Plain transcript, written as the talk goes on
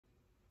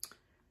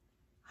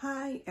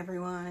Hi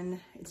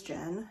everyone, it's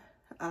Jen.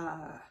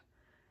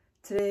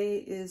 Today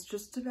is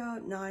just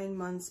about 9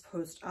 months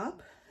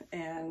post-op,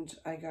 and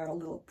I got a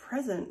little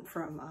present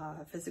from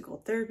physical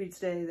therapy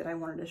today that I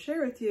wanted to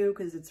share with you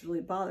because it's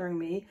really bothering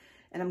me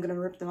and I'm going to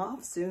rip them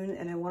off soon,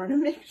 and I wanted to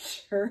make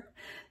sure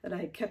that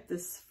I kept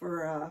this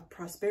for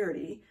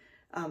prosperity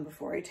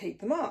before I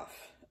take them off.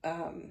 I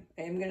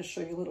am going to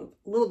show you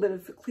a little bit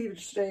of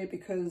cleavage today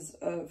because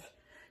of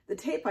the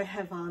tape I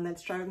have on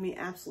that's driving me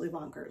absolutely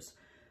bonkers.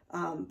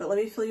 But let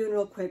me fill you in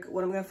real quick.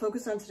 What I'm going to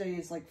focus on today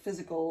is like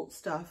physical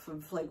stuff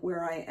of like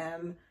where I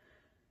am,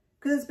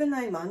 because it's been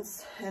 9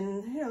 months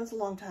and you know, it's a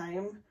long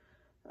time.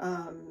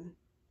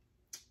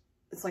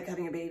 It's like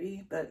having a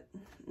baby, but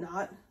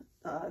not,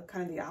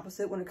 kind of the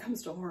opposite when it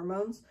comes to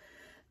hormones.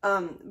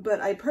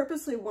 But I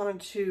purposely wanted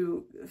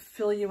to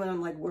fill you in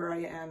on like where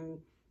I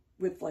am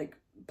with like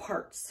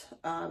parts,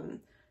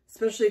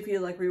 especially if you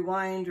like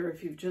rewind or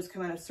if you've just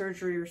come out of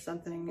surgery or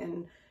something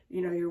and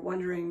you know, you're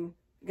wondering,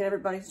 again,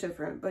 everybody's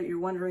different, but you're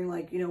wondering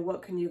like, you know,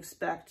 what can you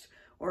expect?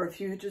 Or if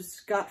you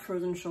just got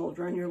frozen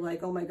shoulder and you're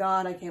like, oh my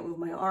God, I can't move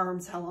my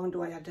arms. How long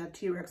do I have to have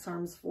T-Rex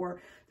arms for?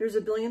 There's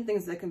a billion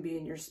things that can be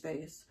in your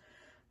space.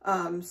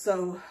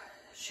 So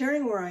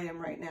sharing where I am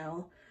right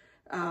now,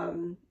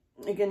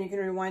 again, you can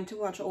rewind to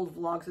watch old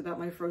vlogs about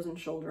my frozen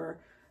shoulder.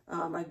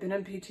 I've been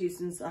in PT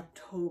since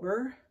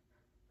October.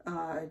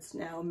 It's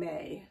now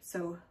May.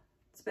 So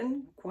it's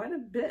been quite a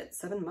bit,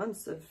 7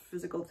 months of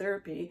physical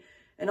therapy.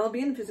 And I'll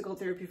be in physical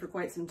therapy for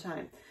quite some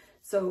time.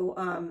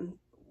 So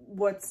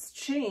what's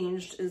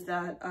changed is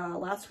that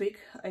last week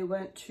I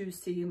went to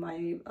see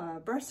my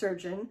breast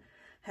surgeon.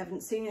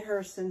 Haven't seen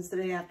her since the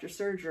day after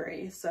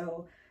surgery.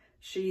 So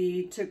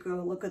she took a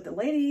look at the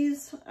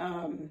ladies.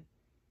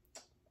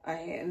 I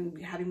am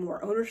having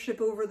more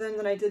ownership over them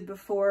than I did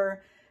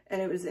before.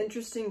 And it was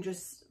interesting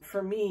just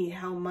for me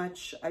how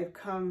much I've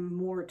come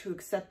more to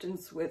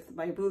acceptance with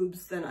my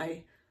boobs than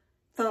I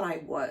thought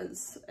I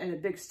was. And a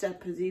big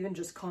step is even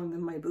just calling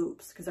them my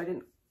boobs, because I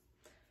didn't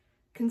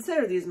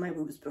consider these my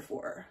boobs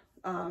before.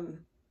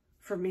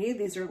 For me,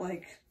 these are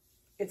like,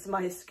 it's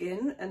my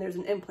skin and there's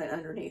an implant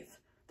underneath.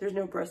 There's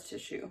no breast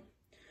tissue.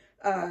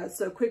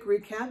 So quick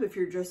recap, if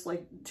you're just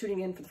like tuning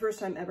in for the first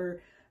time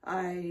ever,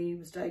 I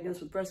was diagnosed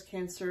with breast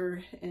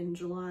cancer in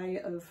July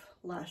of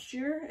last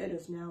year. It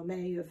is now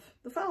May of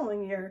the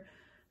following year.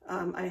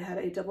 I had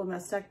a double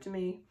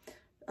mastectomy.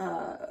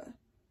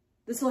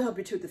 This will help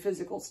you too with the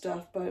physical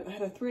stuff, but I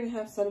had a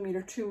 3.5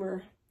 centimeter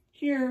tumor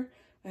here.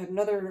 I had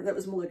another that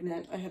was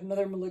malignant. I had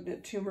another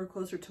malignant tumor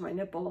closer to my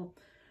nipple.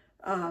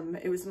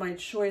 It was my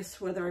choice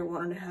whether I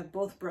wanted to have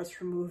both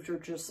breasts removed or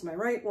just my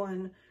right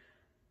one.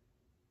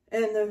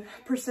 And the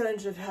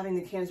percentage of having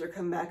the cancer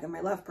come back on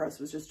my left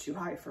breast was just too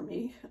high for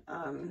me.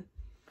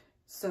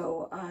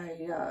 So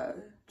I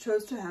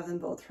chose to have them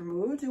both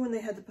removed. And when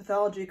they had the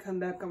pathology come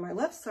back on my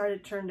left side,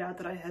 it turned out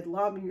that I had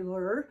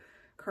lobular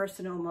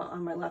carcinoma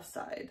on my left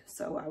side.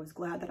 So I was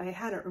glad that I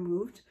had it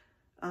removed,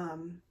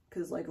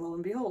 because like, lo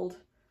and behold,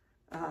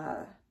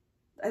 I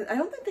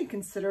don't think they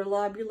consider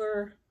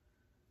lobular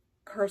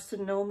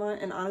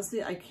carcinoma, and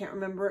honestly I can't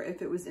remember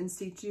if it was in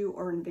situ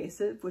or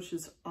invasive, which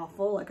is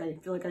awful. Like, I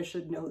feel like I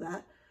should know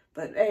that,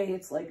 but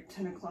it's like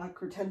 10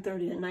 o'clock or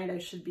 10:30 at night. I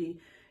should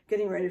be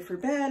getting ready for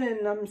bed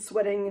and I'm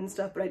sweating and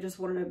stuff, but I just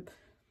wanted to,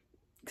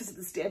 because of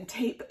this damn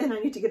tape, and I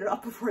need to get it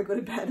off before I go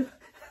to bed.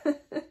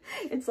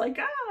 It's like,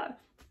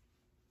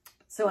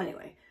 So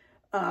anyway,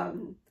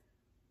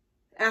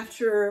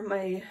 after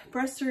my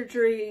breast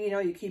surgery, you know,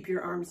 you keep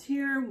your arms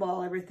here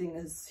while everything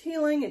is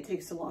healing. It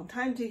takes a long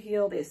time to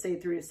heal. They say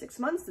 3 to 6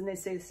 months, and they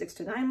say 6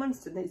 to 9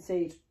 months, and they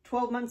say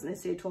 12 months, and they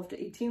say 12 to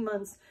 18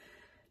 months.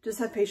 Just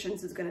have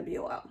patience, it's going to be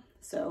a while.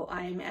 So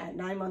I'm at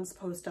 9 months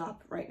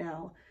post-op right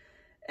now.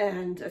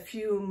 And a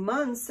few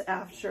months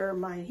after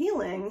my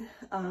healing,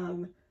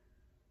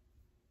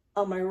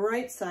 on my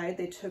right side,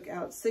 they took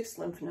out 6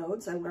 lymph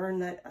nodes. I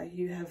learned that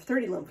you have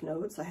 30 lymph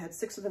nodes. I had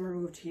 6 of them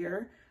removed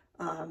here.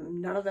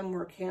 None of them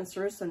were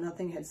cancerous, so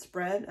nothing had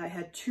spread. I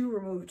had 2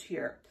 removed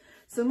here.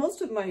 So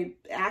most of my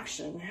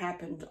action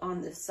happened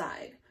on this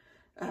side,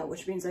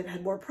 which means I've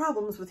had more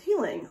problems with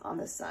healing on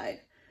this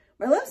side.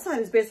 My left side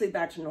is basically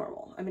back to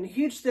normal. I mean, a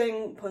huge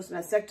thing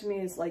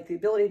post-mastectomy is like the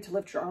ability to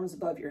lift your arms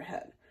above your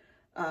head.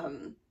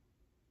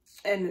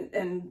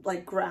 And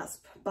like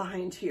grasp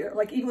behind here,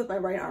 like even with my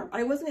right arm.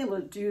 I wasn't able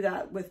to do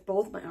that with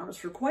both my arms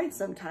for quite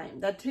some time.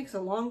 That takes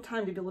a long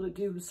time to be able to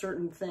do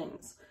certain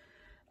things.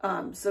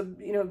 So,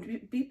 you know,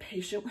 be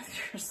patient with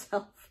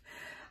yourself.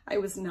 I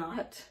was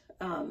not,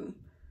 I'm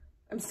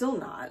still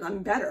not,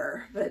 I'm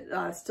better, but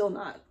still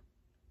not.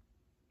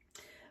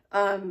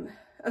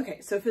 Okay,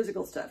 so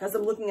physical stuff, as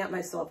I'm looking at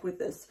myself with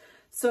this.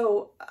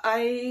 So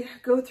I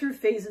go through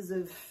phases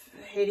of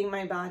hating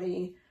my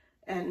body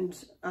and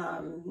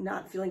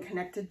not feeling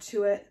connected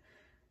to it.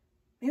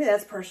 Maybe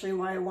that's partially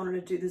why I wanted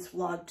to do this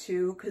vlog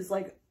too, because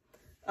like,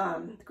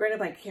 granted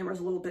my camera's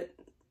a little bit,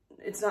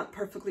 it's not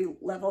perfectly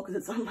level because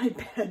it's on my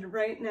bed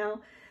right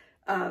now.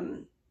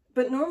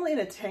 But normally in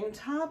a tank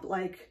top,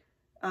 like,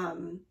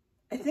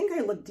 I think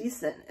I look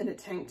decent in a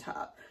tank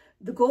top.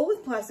 The goal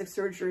with plastic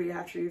surgery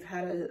after you've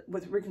had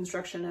with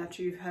reconstruction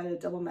after you've had a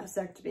double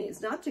mastectomy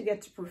is not to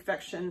get to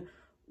perfection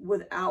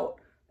without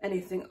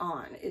anything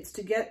on. It's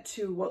to get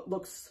to what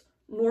looks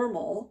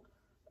normal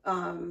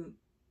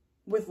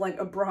with like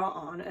a bra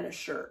on and a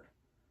shirt.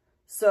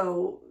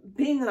 So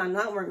being that I'm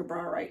not wearing a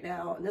bra right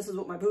now, and this is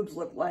what my boobs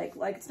look like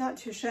it's not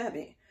too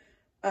shabby.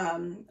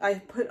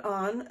 I put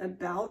on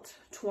about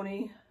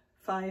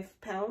 25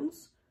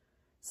 pounds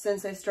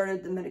since I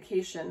started the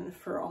medication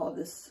for all of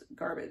this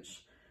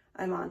garbage.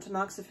 I'm on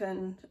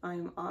tamoxifen,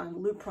 I'm on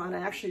Lupron. I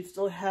actually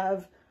still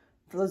have,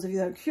 for those of you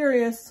that are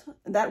curious,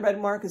 that red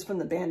mark is from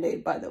the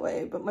Band-Aid, by the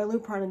way, but my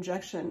Lupron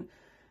injection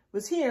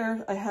was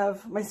here.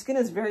 My skin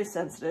is very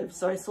sensitive,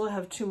 so I still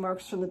have 2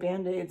 marks from the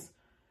Band-Aids.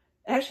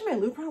 Actually, my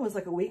Lupron was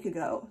like a week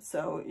ago,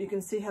 so you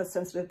can see how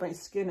sensitive my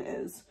skin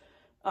is.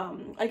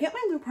 I get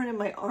my Lupron in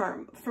my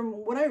arm. From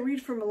what I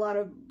read from a lot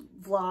of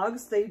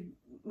vlogs,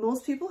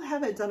 most people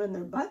have it done in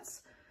their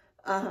butts.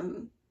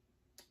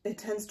 It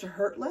tends to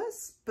hurt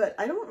less, but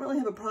I don't really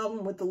have a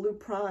problem with the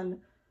Lupron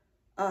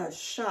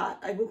shot.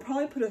 I will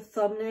probably put a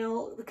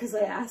thumbnail, because I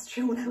asked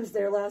her when I was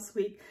there last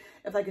week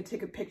if I could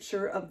take a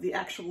picture of the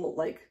actual,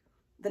 like,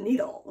 the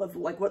needle of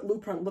like what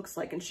Lupron looks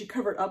like, and she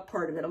covered up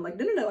part of it. I'm like,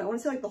 no, I want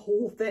to see like the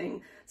whole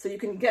thing so you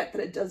can get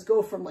that it does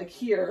go from like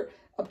here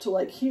up to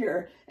like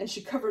here, and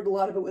she covered a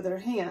lot of it with her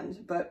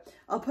hand, but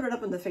I'll put it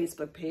up on the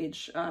Facebook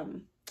page.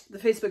 The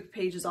Facebook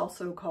page is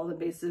also called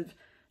Invasive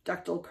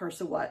Ductal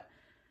Carcinoid.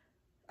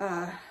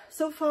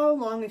 So follow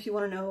along if you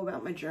want to know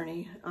about my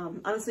journey.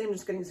 Honestly, I'm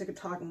just getting sick of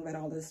talking about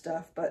all this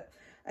stuff, but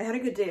I had a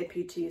good day at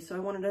PT, so I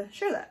wanted to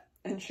share that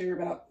and share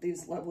about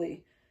these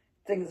lovely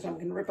things that I'm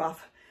going to rip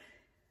off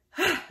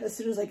as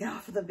soon as I get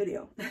off of the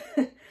video.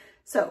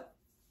 So,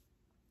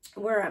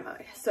 where am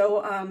I?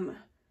 So,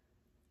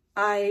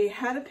 I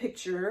had a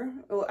picture,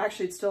 well,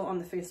 actually it's still on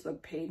the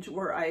Facebook page,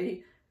 where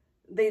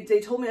they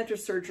told me after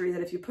surgery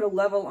that if you put a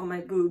level on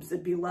my boobs,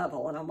 it'd be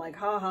level. And I'm like,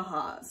 ha ha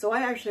ha. So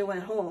I actually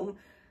went home,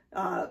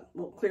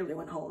 well, clearly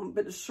went home,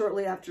 but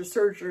shortly after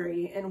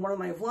surgery in one of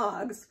my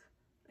vlogs,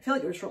 I feel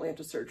like it was shortly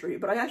after surgery,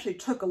 but I actually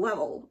took a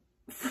level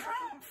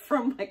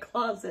from my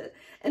closet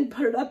and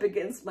put it up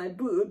against my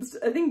boobs,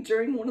 I think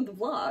during one of the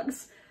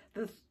vlogs.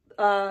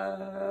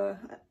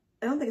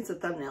 I don't think it's a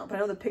thumbnail, but I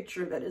know the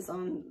picture of it is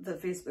on the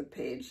Facebook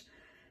page.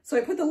 So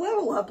I put the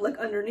level up like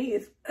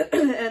underneath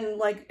and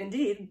like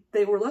indeed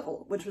they were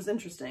level, which was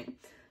interesting.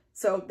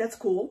 So that's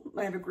cool.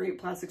 I have a great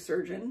plastic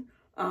surgeon.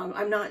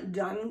 I'm not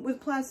done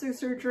with plastic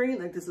surgery.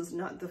 Like, this is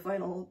not the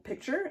final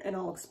picture, and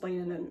I'll explain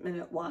in a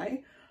minute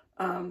why.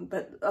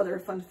 But other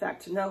fun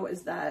fact to know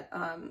is that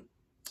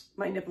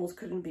my nipples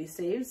couldn't be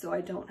saved, so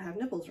I don't have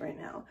nipples right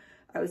now.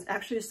 I was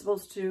actually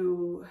supposed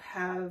to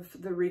have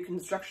the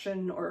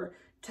reconstruction or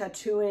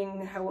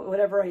tattooing,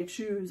 whatever I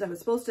choose. I was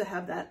supposed to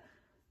have that.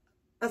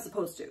 Not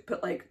supposed to,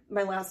 but like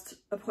my last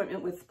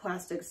appointment with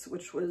plastics,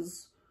 which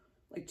was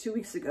like 2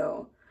 weeks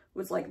ago,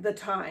 was like the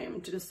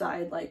time to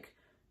decide, like,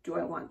 do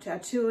I want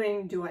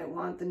tattooing? Do I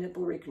want the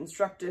nipple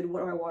reconstructed?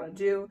 What do I want to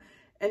do?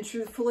 And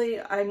truthfully,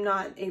 I'm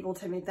not able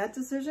to make that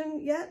decision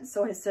yet.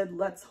 So I said,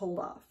 let's hold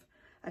off.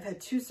 I've had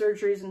 2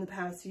 surgeries in the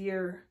past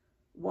year,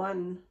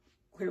 one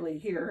clearly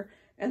here,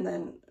 and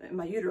then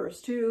my uterus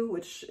too,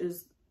 which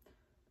is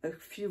a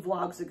few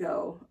vlogs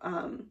ago.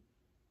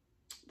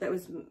 That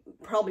was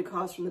probably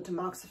caused from the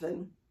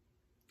tamoxifen.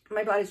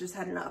 My body's just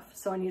had enough,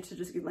 so I need to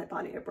just give my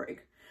body a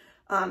break.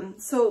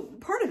 So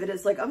part of it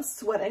is like I'm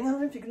sweating. I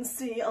don't know if you can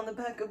see on the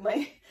back of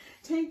my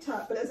tank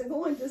top, but as I go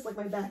like this, like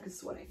my back is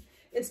sweating.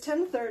 It's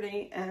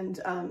 10:30,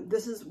 and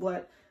this is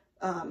what,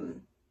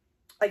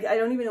 I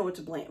don't even know what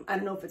to blame. I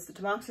don't know if it's the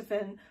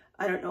tamoxifen,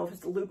 I don't know if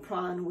it's the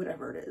Lupron,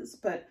 whatever it is,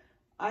 but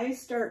I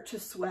start to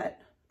sweat,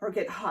 or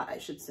get hot, I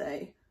should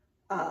say,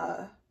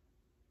 come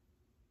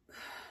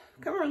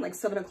around like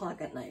 7 o'clock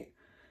at night.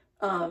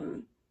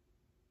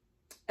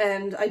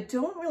 And I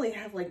don't really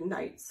have like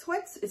night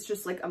sweats. It's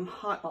just like I'm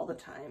hot all the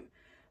time.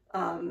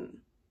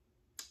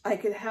 I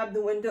could have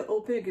the window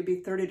open. It could be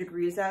 30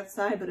 degrees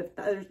outside, but if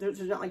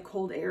there's not like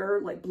cold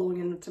air like blowing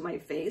into my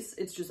face,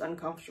 it's just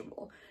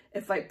uncomfortable.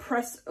 If I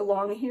press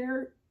along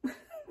here,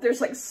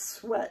 there's like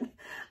sweat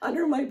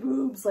under my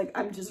boobs. Like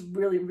I'm just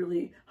really,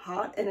 really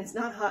hot, and it's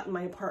not hot in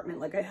my apartment.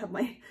 Like I have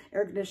my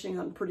air conditioning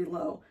on pretty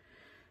low.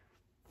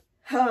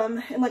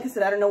 And like I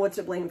said, I don't know what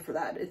to blame for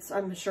that.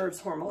 I'm sure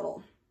it's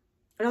hormonal.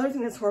 Another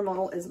thing that's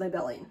hormonal is my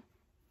belly.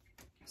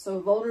 So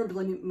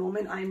vulnerability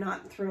moment, I'm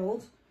not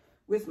thrilled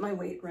with my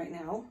weight right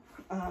now.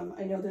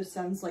 I know this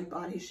sounds like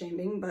body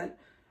shaming, but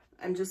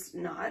I'm just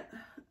not.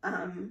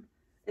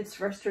 It's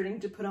frustrating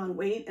to put on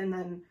weight and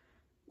then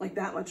like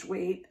that much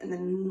weight, and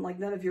then like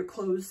none of your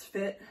clothes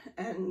fit,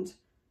 and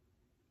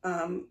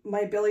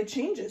my belly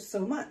changes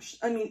so much.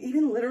 I mean,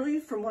 even literally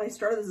from when I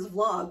started this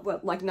vlog,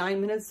 what, like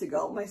 9 minutes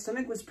ago, my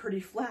stomach was pretty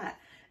flat.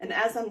 And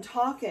as I'm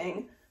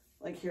talking,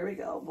 like, here we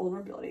go,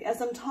 vulnerability.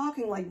 As I'm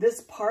talking, like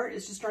this part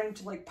is just starting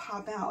to like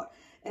pop out,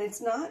 and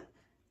it's not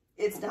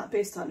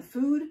based on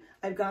food.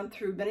 I've gone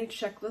through many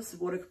checklists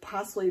of what it could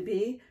possibly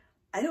be.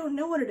 I don't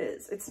know what it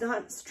is. It's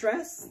not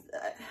stress.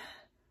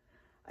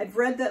 I've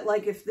read that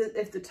like if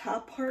the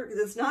top part,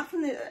 it's not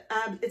from the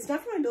it's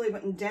not from my belly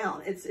button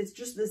down. It's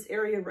just this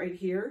area right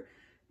here,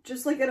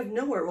 just like out of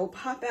nowhere will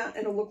pop out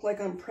and it'll look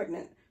like I'm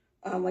pregnant.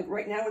 Like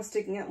right now it's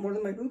sticking out more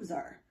than my boobs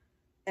are.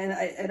 And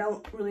I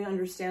don't really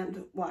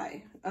understand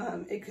why.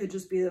 It could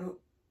just be the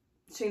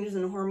changes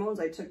in hormones.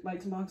 I took my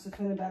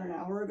tamoxifen about an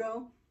hour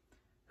ago.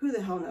 Who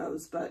the hell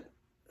knows? But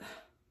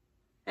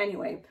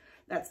anyway,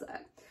 that's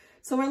that.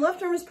 So my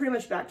left arm is pretty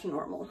much back to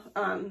normal.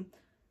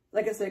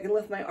 Like I said, I can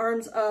lift my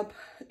arms up.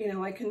 You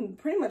know, I can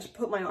pretty much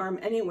put my arm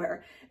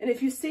anywhere. And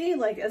if you see,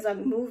 like, as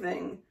I'm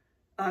moving,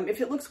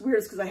 if it looks weird,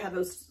 it's because I have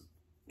those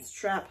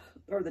strap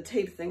or the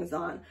tape things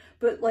on.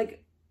 But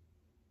like,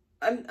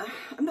 I'm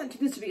not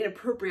doing this to be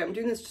inappropriate. I'm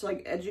doing this to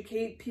like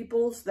educate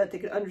people so that they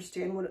can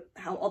understand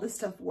how all this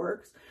stuff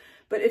works.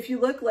 But if you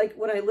look, like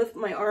when I lift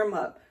my arm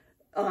up,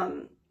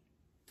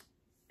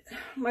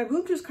 my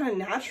boob just kind of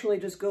naturally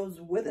just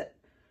goes with it.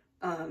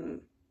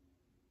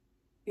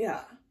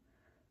 Yeah.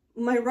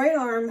 My right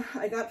arm,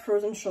 I got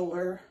frozen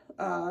shoulder.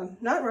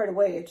 Not right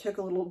away. It took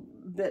a little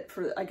bit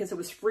for, I guess it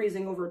was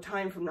freezing over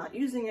time from not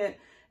using it,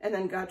 and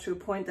then got to a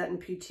point that in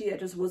PT I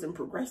just wasn't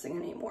progressing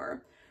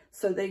anymore.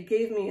 So they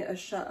gave me a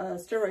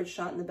steroid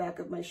shot in the back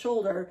of my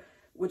shoulder,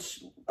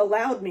 which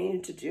allowed me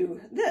to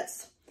do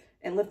this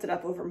and lift it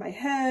up over my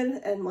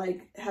head and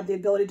like have the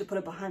ability to put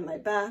it behind my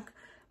back.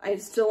 I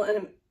still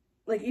am,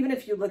 like, even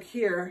if you look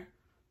here,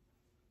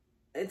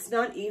 it's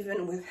not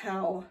even with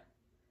how,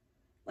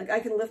 like, I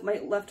can lift my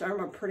left arm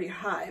up pretty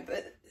high,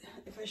 but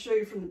if I show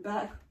you from the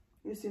back,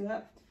 you see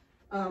that?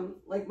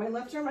 Like my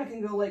left arm, I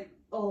can go like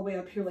all the way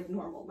up here like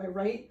normal. My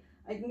right,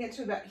 I can get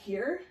to about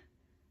here.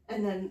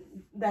 And then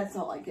that's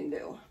all I can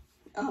do.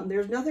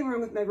 There's nothing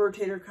wrong with my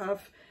rotator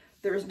cuff.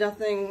 There's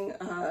nothing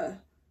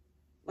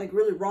like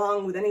really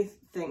wrong with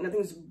anything.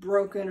 Nothing's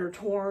broken or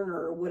torn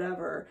or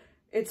whatever.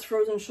 It's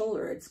frozen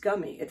shoulder. It's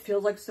gummy. It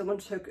feels like someone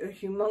took a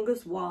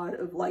humongous wad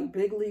of like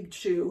big league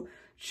chew,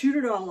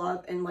 chewed it all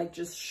up and like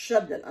just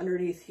shoved it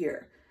underneath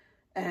here.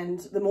 And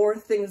the more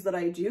things that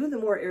I do, the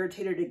more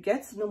irritated it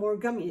gets and the more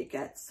gummy it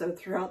gets. So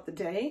throughout the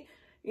day,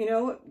 you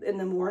know, in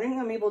the morning,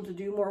 I'm able to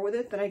do more with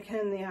it than I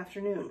can in the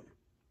afternoon,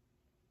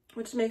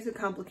 which makes it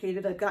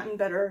complicated. I've gotten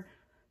better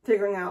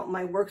figuring out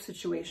my work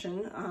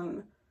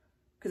situation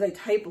because I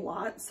type a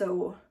lot.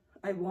 So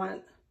I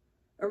want,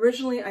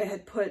 originally I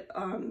had put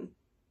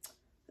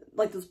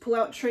like those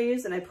pull-out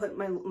trays and I put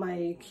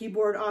my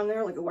keyboard on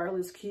there, like a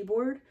wireless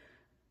keyboard.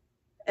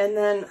 And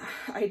then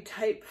I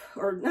type,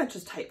 or not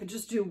just type, but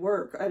just do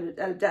work at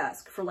a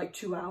desk for like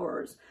 2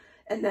 hours.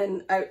 And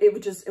then it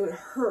would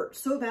hurt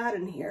so bad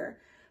in here.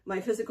 My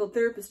physical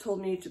therapist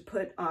told me to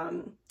put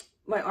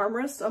my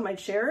armrest on my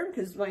chair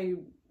because my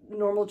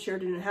normal chair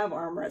didn't have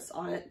armrests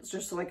on it. It's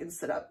just so I could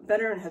sit up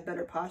better and have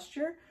better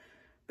posture.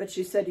 But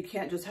she said you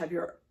can't just have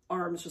your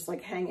arms just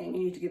like hanging.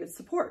 You need to give it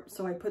support.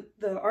 So I put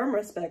the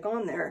armrest back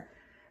on there.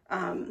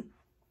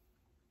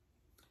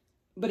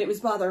 But it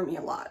was bothering me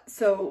a lot.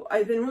 So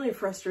I've been really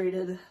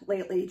frustrated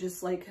lately,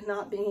 just like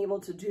not being able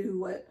to do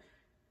what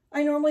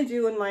I normally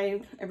do in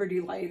my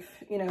everyday life,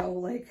 you know,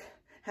 like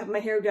have my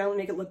hair down and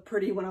make it look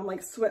pretty when I'm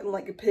like sweating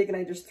like a pig and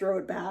I just throw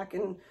it back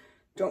and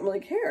don't really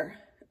care.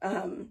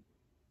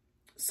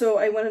 So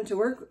I went into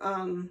work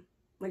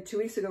like 2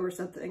 weeks ago or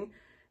something,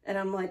 and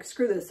I'm like,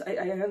 screw this. I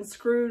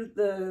unscrewed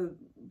the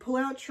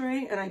pull-out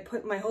tray and I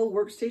put my whole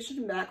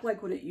workstation back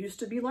like what it used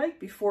to be like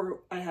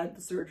before I had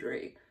the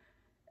surgery.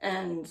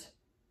 And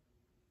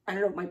I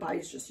don't know if my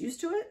body's just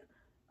used to it.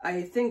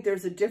 I think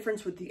there's a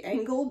difference with the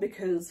angle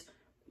because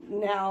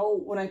now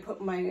when I put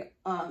my,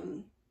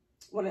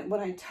 when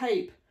I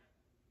type,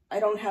 I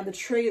don't have the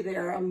tray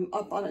there. I'm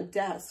up on a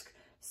desk.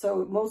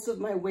 So most of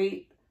my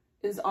weight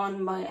is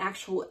on my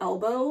actual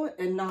elbow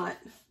and not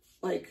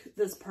like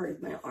this part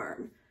of my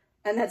arm.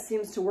 And that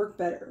seems to work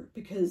better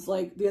because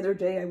like the other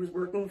day I was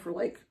working for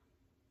like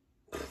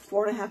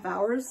 4.5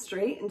 hours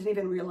straight and didn't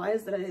even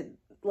realize that I had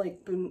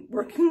like been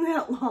working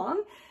that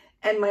long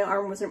and my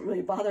arm wasn't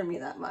really bothering me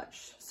that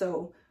much.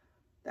 So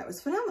that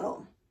was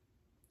phenomenal.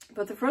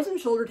 But the frozen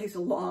shoulder takes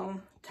a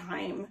long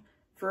time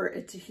for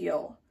it to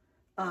heal.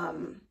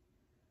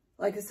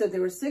 Like I said,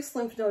 there were 6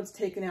 lymph nodes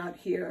taken out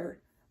here.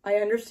 I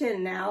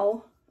understand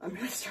now, I'm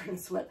really starting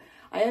to sweat.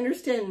 I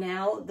understand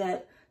now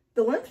that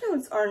the lymph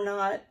nodes are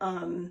not,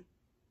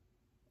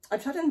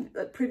 I've talked in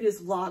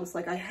previous vlogs,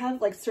 like I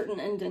have like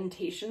certain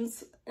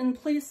indentations in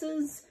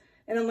places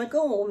and I'm like,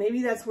 oh, well,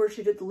 maybe that's where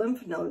she did the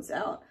lymph nodes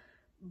out.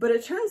 But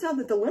it turns out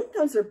that the lymph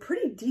nodes are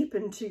pretty deep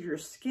into your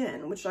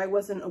skin, which I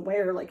wasn't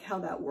aware like how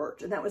that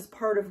worked. And that was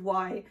part of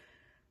why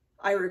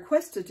I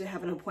requested to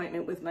have an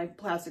appointment with my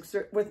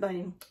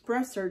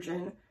breast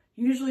surgeon.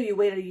 Usually you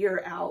wait a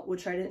year out,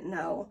 which I didn't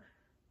know.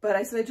 But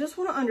I said, I just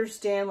want to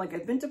understand, like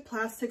I've been to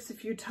plastics a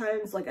few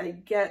times, like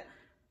I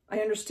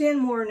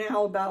understand more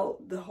now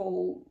about the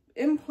whole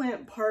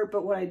implant part,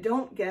 but what I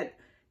don't get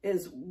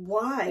is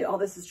why all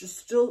this is just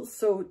still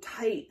so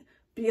tight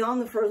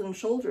beyond the frozen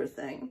shoulder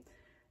thing.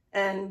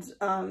 And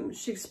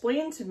she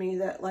explained to me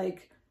that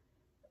like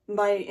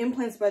my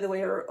implants, by the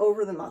way, are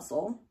over the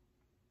muscle.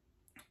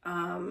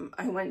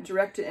 I went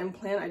direct to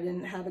implant. I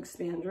didn't have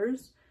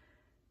expanders.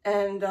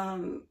 And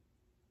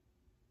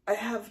I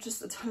have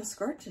just a ton of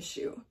scar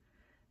tissue.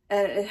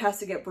 And it has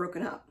to get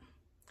broken up.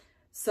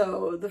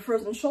 So the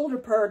frozen shoulder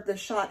part, the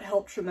shot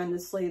helped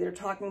tremendously. They're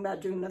talking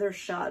about doing another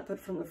shot, but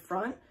from the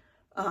front,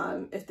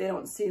 if they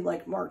don't see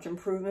like marked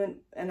improvement,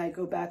 and I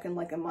go back in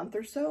like a month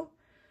or so,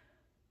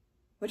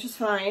 which is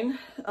fine.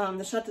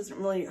 The shot doesn't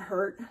really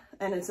hurt,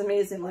 and it's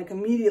amazing. Like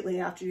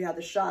immediately after you have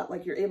the shot,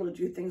 like you're able to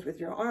do things with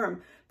your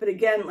arm. But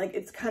again, like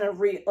it's kind of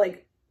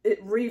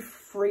it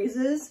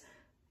refreezes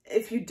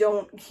if you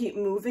don't keep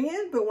moving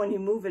it, but when you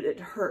move it, it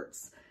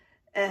hurts.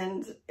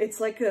 And it's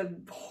like a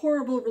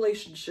horrible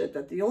relationship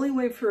that the only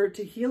way for it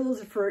to heal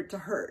is for it to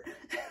hurt.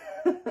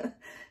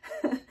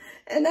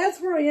 And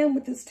that's where I am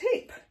with this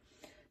tape.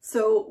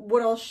 So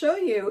what I'll show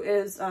you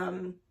is,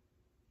 my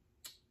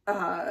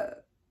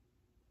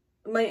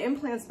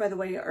implants, by the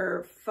way,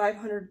 are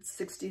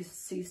 560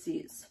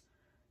 cc's,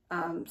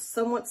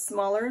 somewhat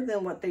smaller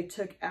than what they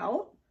took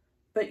out,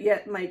 but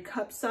yet my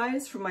cup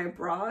size for my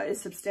bra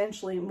is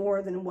substantially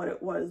more than what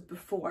it was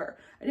before.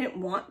 I didn't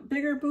want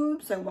bigger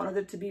boobs. I wanted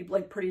it to be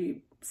like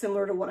pretty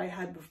similar to what I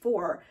had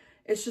before.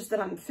 It's just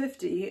that I'm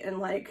 50 and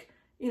like,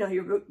 you know,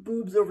 your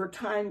boobs over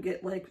time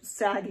get like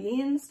saggy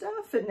and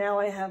stuff. And now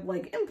I have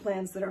like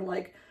implants that are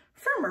like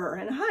firmer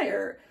and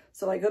higher.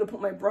 So I go to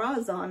put my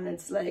bras on and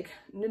it's like,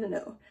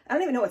 no. I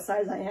don't even know what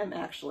size I am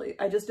actually.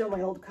 I just know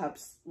my old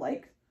cups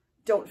like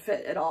don't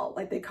fit at all.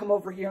 Like they come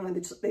over here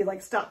and they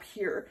like stop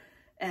here.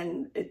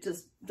 And it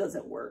just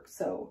doesn't work.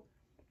 So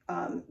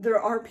there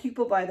are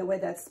people, by the way,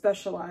 that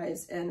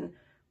specialize in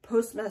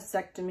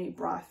post-mastectomy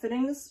bra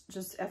fittings,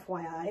 just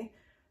FYI.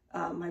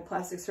 My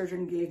plastic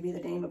surgeon gave me the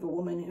name of a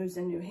woman who's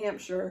in New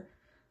Hampshire.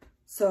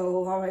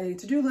 So my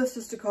to-do list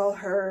is to call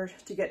her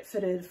to get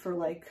fitted for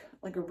like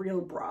a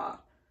real bra.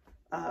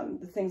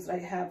 The things that I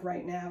have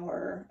right now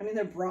are, I mean,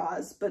 they're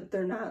bras, but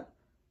they're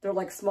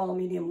like small,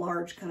 medium,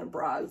 large kind of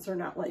bras. They're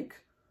not like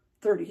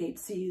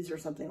 38Cs or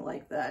something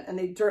like that. And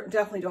they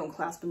definitely don't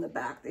clasp in the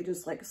back. They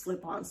just like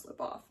slip on, slip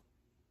off.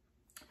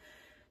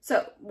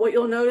 So what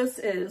you'll notice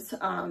is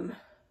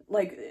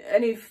like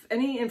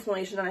any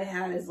inflammation that I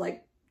had is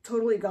like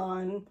totally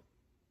gone.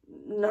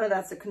 None of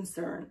that's a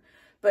concern.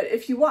 But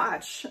if you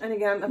watch, and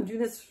again, I'm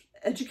doing this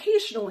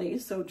educationally,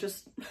 so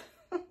just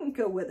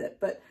go with it.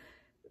 But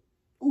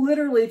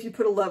literally if you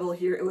put a level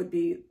here,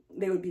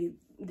 they would be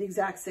the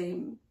exact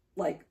same,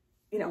 like,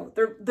 you know,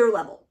 they're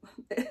level.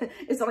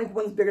 It's not like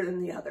one's bigger than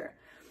the other.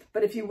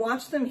 But if you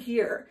watch them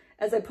here,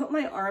 as I put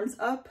my arms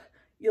up,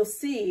 you'll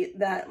see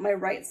that my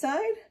right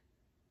side,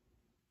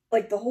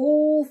 like the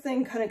whole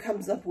thing kind of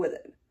comes up with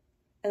it.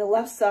 And the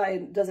left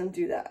side doesn't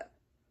do that.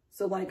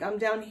 So like I'm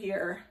down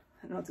here,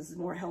 I don't know if this is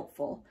more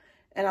helpful,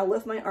 and I'll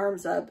lift my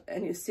arms up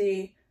and you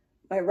see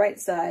my right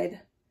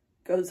side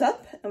goes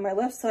up and my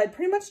left side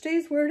pretty much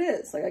stays where it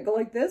is. Like I go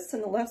like this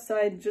and the left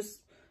side just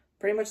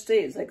pretty much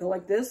stays. I go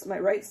like this, my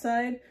right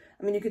side,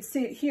 I mean, you could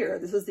see it here.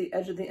 This is the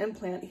edge of the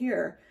implant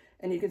here.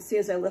 And you can see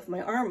as I lift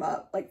my arm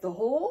up, like the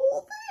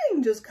whole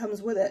thing just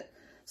comes with it.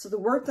 So the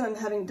work that I'm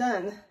having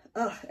done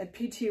at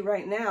PT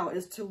right now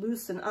is to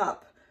loosen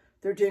up.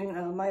 They're doing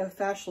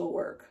myofascial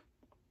work,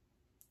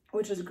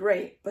 which is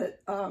great,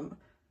 but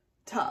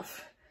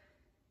tough.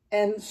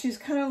 And she's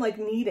kind of like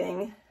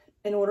kneading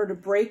in order to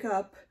break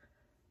up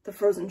the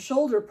frozen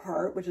shoulder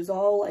part, which is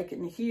all like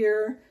in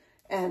here.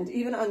 And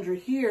even under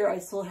here, I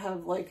still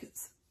have like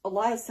a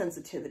lot of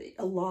sensitivity.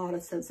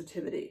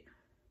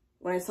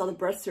 When I saw the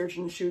breast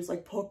surgeon, she was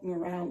like poking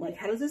around, like,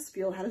 how does this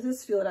feel? How does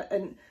this feel?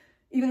 And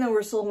even though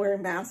we're still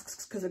wearing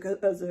masks because of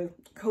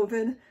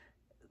COVID,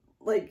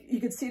 like you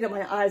could see it in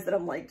my eyes that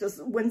I'm like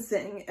just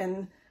wincing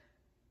and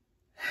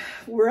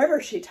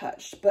wherever she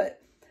touched.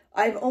 But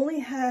I've only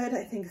had,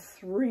 I think,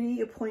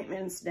 3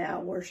 appointments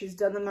now where she's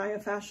done the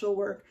myofascial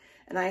work,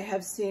 and I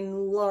have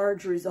seen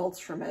large results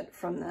from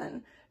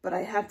then. But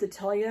I have to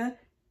tell you,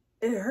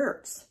 it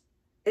hurts.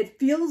 It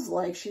feels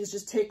like she's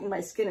just taking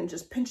my skin and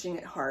just pinching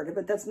it hard,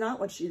 but that's not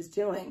what she's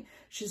doing.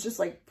 She's just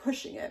like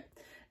pushing it.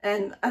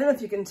 And I don't know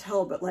if you can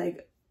tell, but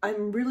like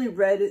I'm really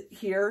red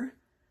here.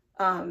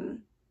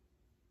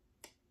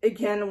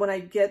 Again, when I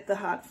get the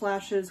hot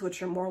flashes,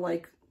 which are more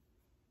like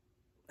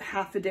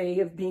half a day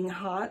of being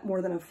hot,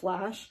 more than a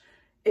flash,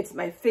 it's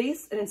my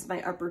face and it's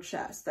my upper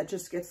chest that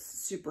just gets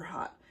super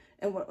hot.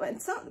 And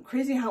it's not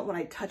crazy hot when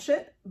I touch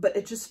it, but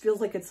it just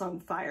feels like it's on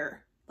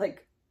fire,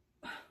 like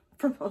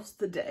for most of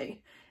the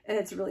day. And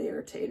it's really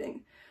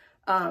irritating.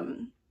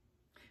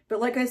 But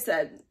like I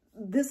said,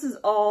 this is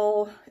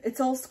it's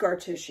all scar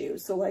tissue.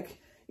 So like,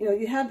 you know,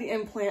 you have the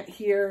implant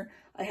here.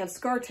 I have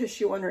scar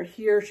tissue under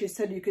here. She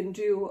said you can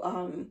do,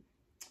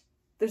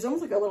 there's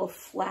almost like a little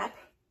flap,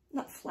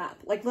 not flap,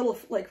 like little,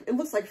 like it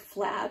looks like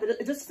flab.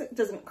 It just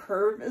doesn't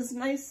curve as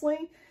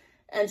nicely.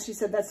 And she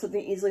said that's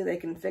something easily they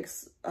can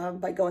fix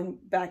by going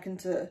back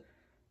into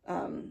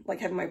like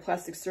having my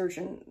plastic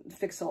surgeon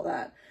fix all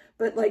that.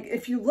 But like,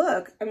 if you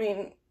look, I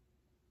mean,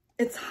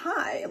 it's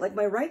high. Like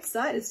my right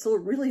side is still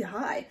really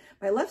high.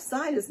 My left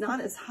side is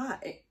not as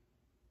high.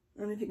 I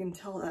don't know if you can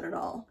tell that at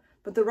all.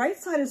 but the right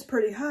side is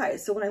pretty high.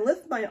 So when I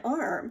lift my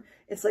arm,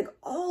 it's like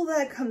all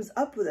that comes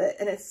up with it,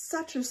 and it's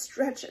such a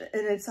stretch, and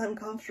it's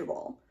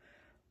uncomfortable.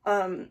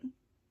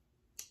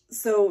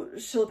 So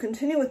she'll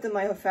continue with the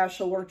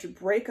myofascial work to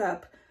break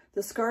up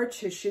the scar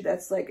tissue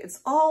that's like,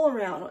 it's all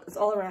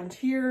around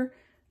here.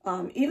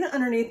 Even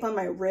underneath on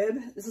my rib,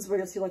 this is where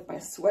you'll see like my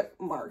sweat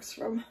marks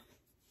from,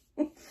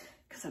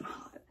 because I'm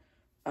hot.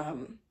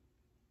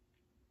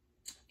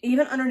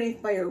 Even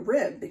underneath by your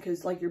rib,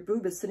 because like your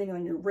boob is sitting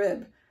on your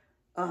rib,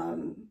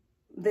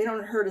 they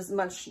don't hurt as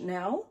much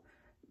now,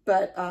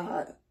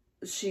 but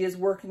she is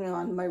working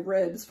on my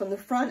ribs from the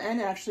front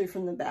and actually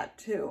from the back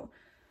too,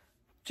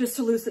 just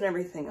to loosen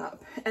everything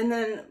up. And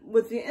then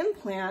with the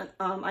implant,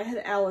 I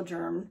had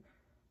Alloderm,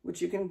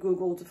 which you can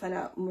Google to find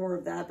out more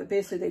of that, but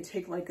basically they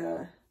take like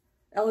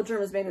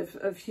Alloderm is made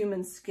of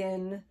human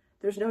skin.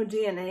 There's no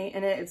DNA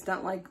in it. It's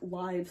not like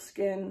live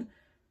skin.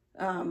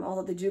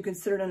 Although they do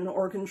consider it an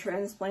organ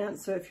transplant.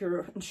 So if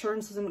your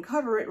insurance doesn't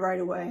cover it right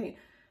away,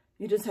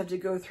 you just have to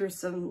go through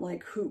some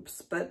like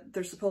hoops, but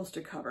they're supposed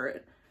to cover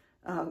it.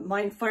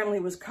 Mine finally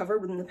was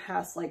covered within the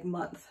past like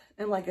month.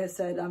 And like I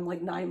said, I'm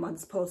like 9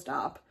 months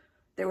post-op.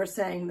 They were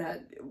saying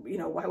that, you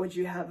know, why would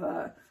you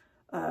have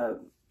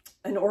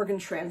an organ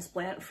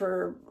transplant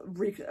for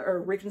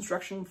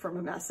reconstruction from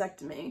a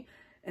mastectomy?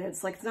 And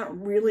it's like, it's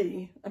not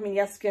really, I mean,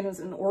 yes, skin is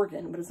an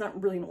organ, but it's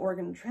not really an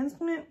organ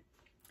transplant.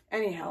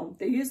 Anyhow,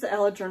 they use the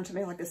Alloderm to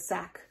make like a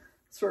sack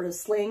sort of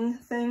sling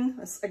thing.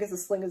 I guess a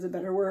sling is a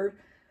better word.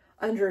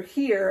 Under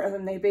here, and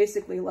then they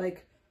basically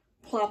like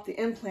plop the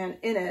implant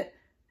in it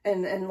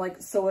and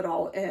like sew it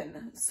all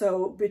in.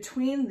 So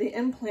between the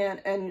implant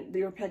and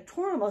your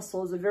pectoral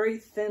muscle is a very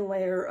thin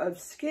layer of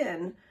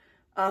skin,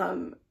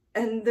 and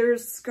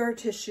there's scar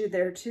tissue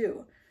there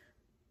too.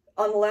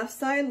 On the left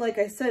side, like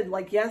I said,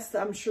 like, yes,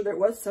 I'm sure there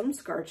was some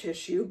scar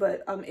tissue,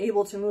 but I'm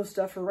able to move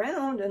stuff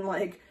around and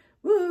like,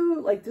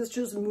 woo, like this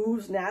just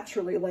moves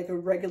naturally like a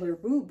regular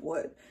boob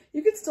would.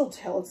 You can still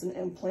tell it's an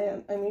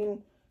implant. I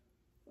mean,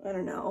 I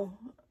don't know.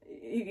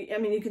 I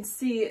mean, you can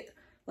see it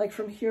like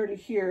from here to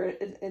here,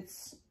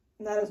 it's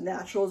not as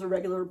natural as a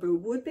regular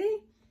boob would be,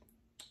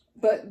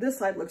 but this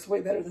side looks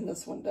way better than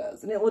this one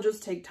does, and it will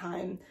just take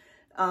time.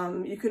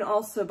 You can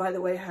also, by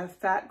the way, have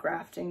fat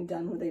grafting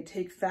done where they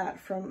take fat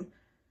from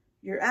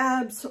your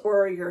abs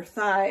or your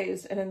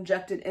thighs and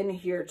inject it in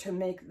here to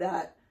make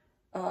that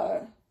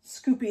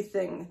scoopy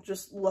thing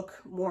just look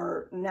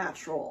more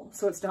natural.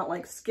 So it's not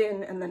like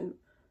skin and then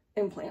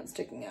implants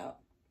sticking out.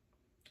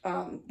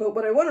 But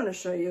what I wanted to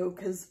show you,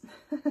 because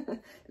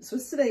this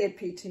was today at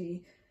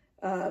PT,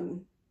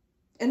 and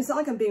it's not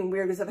like I'm being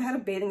weird, because if I had a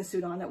bathing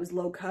suit on that was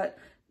low cut,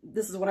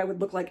 this is what I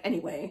would look like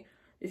anyway,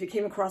 if you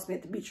came across me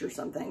at the beach or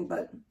something.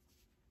 But,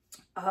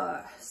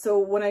 so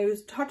when I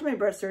talked to my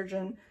breast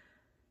surgeon,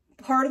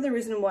 part of the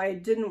reason why I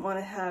didn't want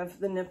to have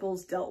the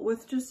nipples dealt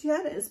with just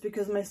yet is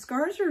because my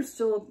scars are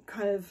still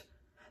kind of,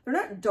 they're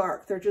not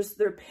dark,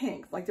 they're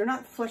pink, like they're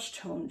not flesh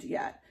toned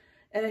yet.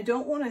 And I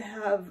don't want to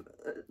have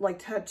like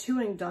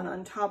tattooing done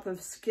on top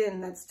of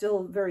skin that's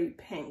still very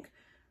pink.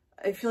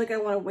 I feel like I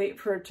want to wait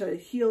for it to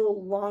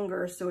heal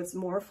longer so it's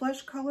more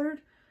flesh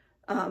colored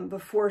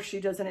before she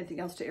does anything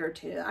else to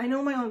irritate it. I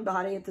know my own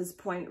body at this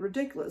point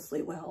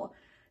ridiculously well.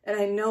 And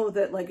I know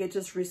that like it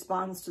just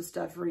responds to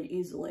stuff very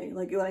easily.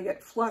 Like when I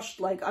get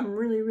flushed, like I'm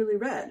really, really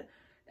red.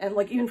 And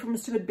like even from a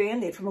stupid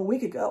Band-Aid from a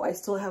week ago, I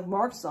still have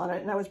marks on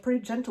it, and I was pretty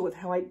gentle with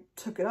how I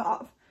took it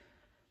off.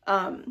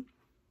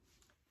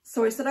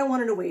 So I said I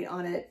wanted to wait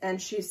on it,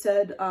 and she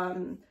said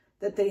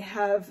that they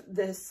have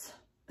this,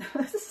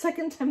 the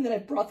second time that I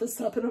brought this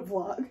up in a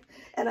vlog,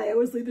 and I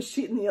always leave the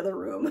sheet in the other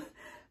room.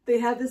 They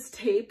have this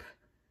tape,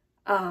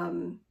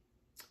 it's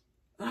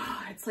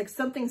like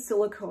something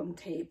silicone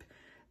tape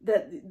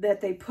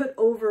that they put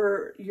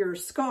over your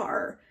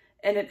scar,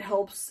 and it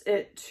helps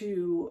it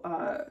to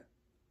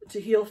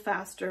heal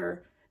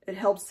faster. It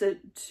helps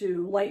it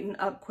to lighten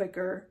up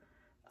quicker.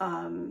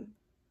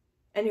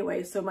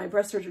 Anyway, so my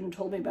breast surgeon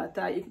told me about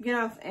that. You can get it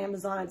off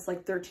Amazon. It's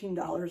like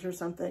 $13 or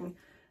something.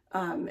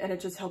 And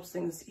it just helps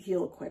things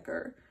heal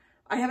quicker.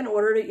 I haven't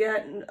ordered it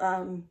yet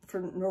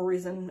for no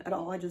reason at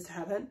all. I just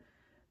haven't.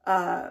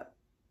 But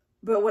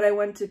when I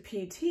went to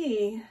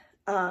PT,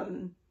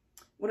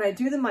 when I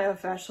do the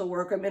myofascial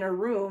work, I'm in a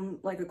room,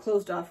 like a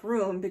closed off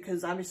room,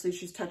 because obviously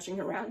she's touching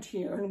around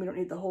here and we don't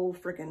need the whole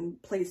freaking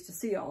place to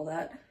see all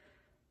that.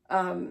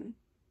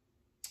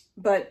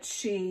 But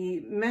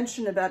she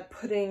mentioned about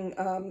putting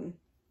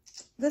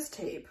this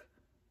tape,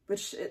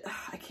 which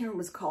I can't remember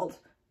what it's called,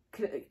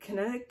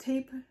 kinesic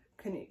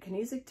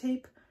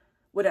tape,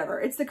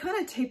 whatever. It's the kind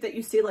of tape that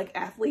you see like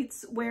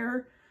athletes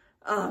wear.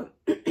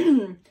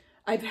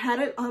 I've had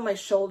it on my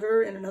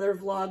shoulder in another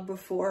vlog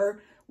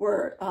before,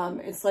 where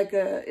it's like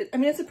I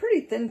mean, it's a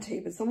pretty thin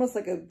tape. It's almost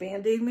like a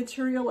Band-Aid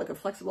material, like a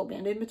flexible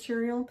Band-Aid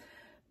material.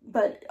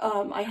 But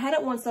I had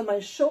it once on my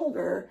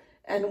shoulder,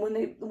 and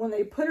when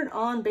they put it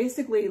on,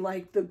 basically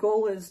like the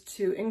goal is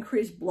to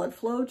increase blood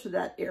flow to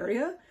that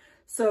area.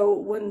 So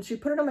when she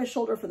put it on my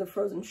shoulder for the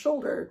frozen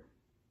shoulder,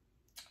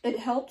 it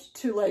helped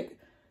to like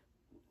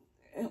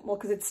well,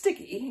 because it's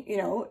sticky, you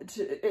know,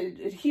 it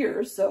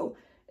adheres, so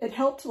it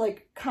helped to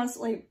like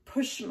constantly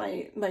push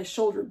my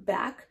shoulder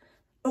back.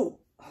 Oh,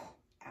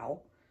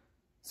 ow.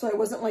 So I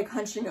wasn't like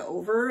hunching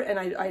over, and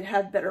I'd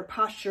have better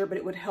posture, but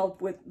it would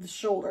help with the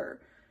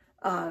shoulder.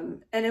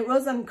 And it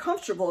was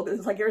uncomfortable because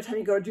it's like every time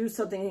you go to do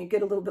something and you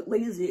get a little bit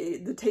lazy,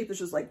 the tape is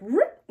just like,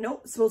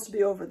 nope, it's supposed to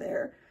be over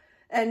there.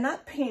 And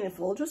not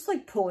painful, just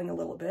like pulling a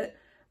little bit.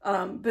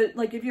 But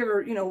like if you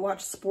ever, you know,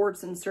 watch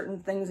sports and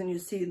certain things and you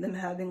see them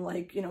having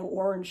like, you know,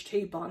 orange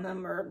tape on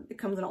them, or it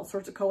comes in all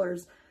sorts of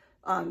colors,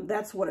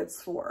 that's what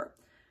it's for.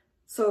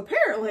 So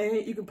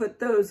apparently you can put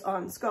those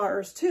on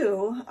scars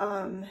too.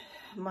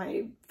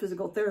 My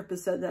physical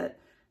therapist said that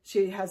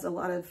she has a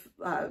lot of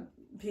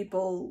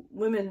people,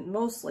 women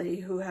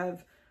mostly, who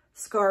have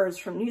scars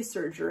from knee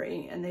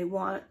surgery, and they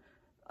want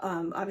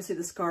obviously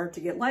the scar to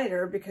get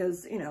lighter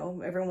because, you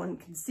know, everyone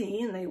can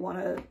see, and they want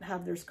to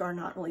have their scar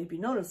not really be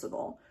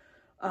noticeable.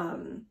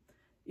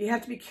 You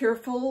have to be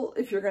careful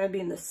if you're going to be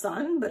in the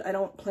sun, but I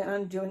don't plan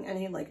on doing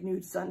any like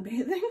nude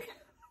sunbathing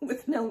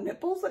with no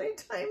nipples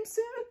anytime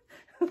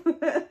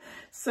soon.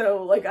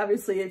 So like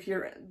obviously if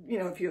you're, you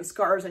know, if you have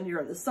scars and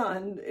you're in the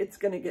sun, it's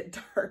going to get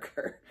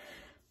darker.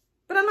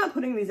 But I'm not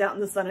putting these out in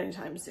the sun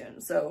anytime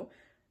soon. So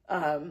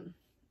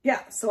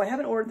yeah, so I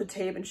haven't ordered the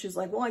tape, and she's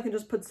like, well, I can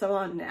just put some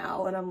on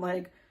now. And I'm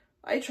like,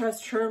 I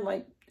trust her. I'm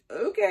like,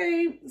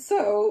 okay,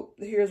 so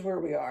here's where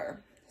we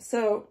are.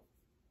 So,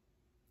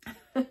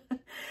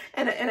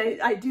 and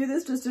I do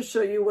this just to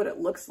show you what it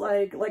looks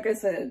like. Like I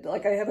said,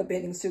 like I have a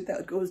bathing suit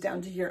that goes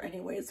down to here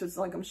anyway. So it's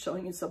not like I'm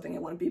showing you something I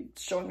want to be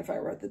showing if I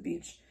were at the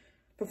beach.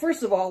 But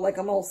first of all, like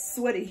I'm all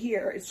sweaty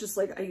here. It's just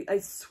like I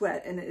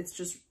sweat, and it's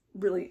just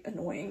really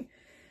annoying.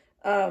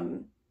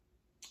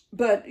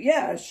 But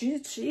yeah, she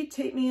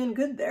taped me in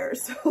good there.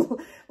 So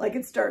like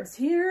it starts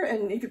here,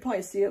 and you could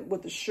probably see it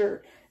with the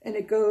shirt, and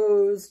it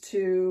goes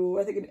to,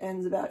 I think it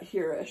ends about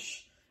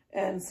here-ish.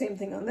 And same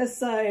thing on this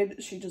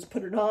side. She just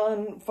put it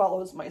on,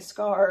 follows my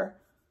scar,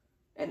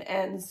 and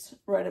ends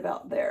right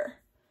about there.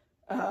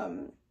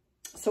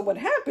 So what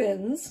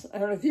happens, I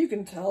don't know if you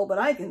can tell, but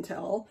I can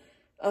tell,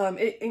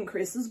 it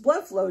increases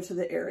blood flow to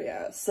the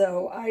area.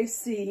 So I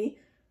see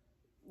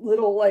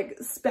little like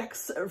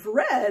specks of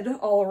red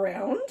all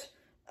around.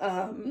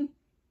 And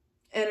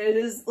it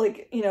is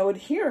like, you know,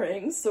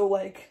 adhering. So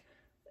like,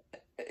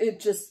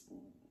 it just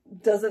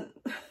doesn't,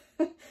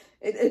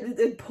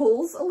 it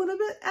pulls a little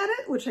bit at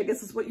it, which I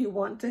guess is what you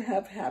want to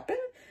have happen.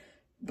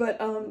 But,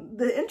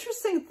 the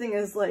interesting thing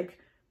is like,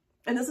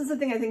 and this is the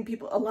thing I think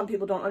a lot of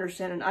people don't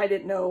understand, and I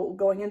didn't know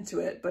going into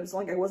it, but it's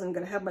like I wasn't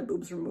going to have my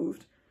boobs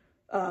removed.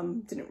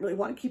 Didn't really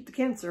want to keep the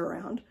cancer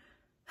around.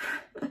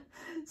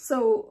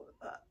 So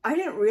I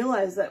didn't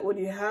realize that when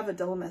you have a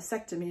double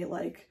mastectomy,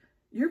 like,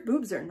 your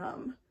boobs are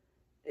numb.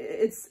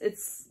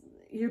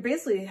 You're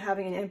basically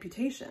having an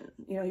amputation.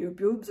 You know, your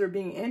boobs are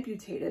being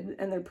amputated,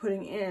 and they're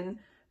putting in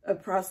a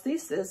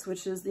prosthesis,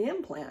 which is the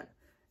implant,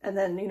 and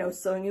then, you know,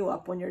 sewing you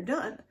up when you're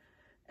done.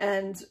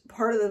 And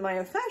part of the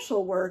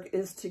myofascial work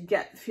is to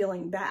get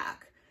feeling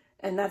back.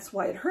 And that's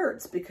why it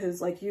hurts,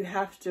 because like you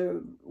have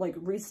to like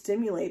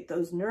re-stimulate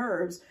those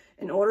nerves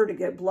in order to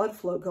get blood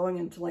flow going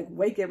and to like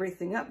wake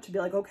everything up to be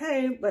like,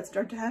 okay, let's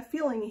start to have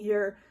feeling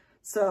here.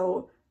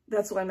 So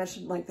that's why I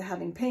mentioned like the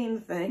having pain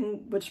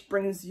thing, which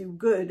brings you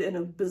good in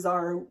a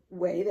bizarre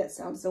way that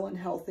sounds so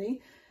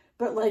unhealthy.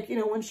 But like, you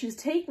know, when she's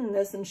taking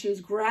this and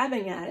she's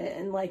grabbing at it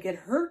and like it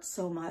hurts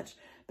so much,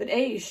 but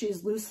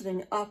she's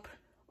loosening up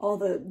all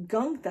the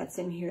gunk that's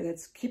in here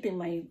that's keeping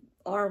my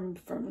arm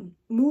from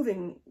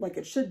moving like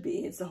it should be.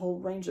 It's a whole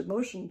range of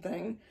motion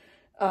thing.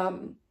 I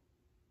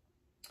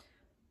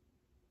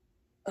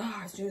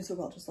was doing so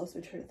well, just lost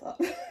my train of thought.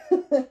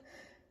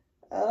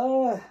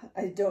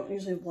 I don't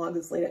usually vlog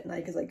this late at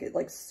night because I get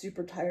like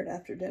super tired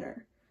after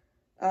dinner.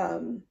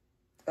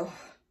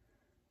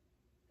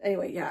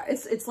 Anyway, yeah,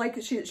 it's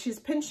like she's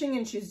pinching,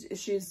 and she's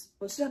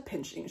well, she's not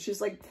pinching. She's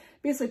like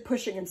basically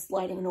pushing and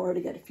sliding in order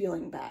to get a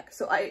feeling back.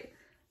 So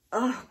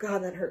oh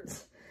God, that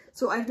hurts.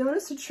 So I've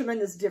noticed a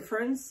tremendous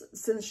difference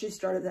since she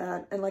started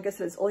that. And like I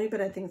said, it's only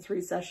been, I think, 3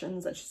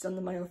 sessions that she's done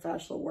the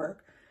myofascial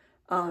work.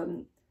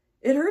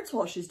 It hurts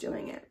while she's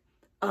doing it.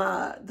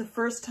 The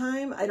first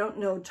time, I don't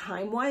know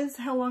time-wise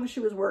how long she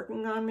was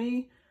working on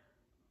me,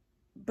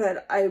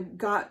 but I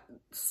got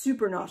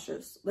super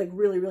nauseous, like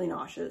really, really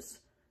nauseous.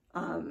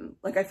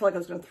 Like I felt like I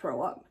was going to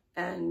throw up.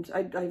 And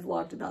I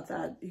vlogged about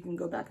that. You can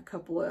go back a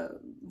couple of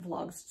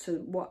vlogs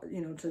to,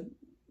 you know, to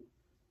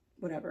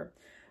whatever.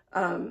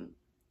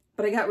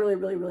 But I got really,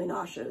 really, really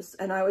nauseous,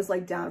 and I was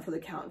like down for the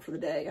count for the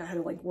day. I had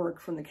to like work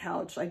from the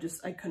couch. I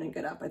couldn't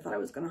get up. I thought I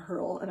was going to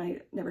hurl, and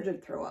I never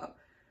did throw up.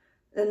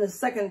 And the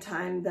second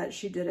time that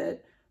she did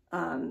it,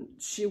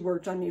 she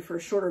worked on me for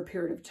a shorter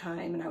period of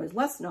time, and I was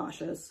less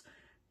nauseous.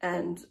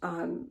 And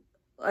I'm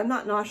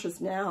not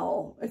nauseous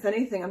now. If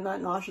anything, I'm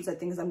not nauseous, I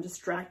think, because I'm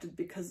distracted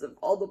because of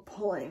all the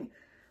pulling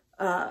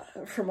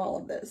from all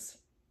of this.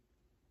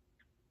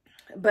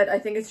 But I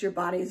think it's your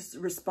body's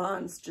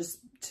response just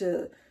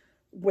to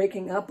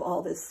waking up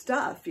all this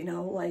stuff, you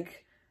know,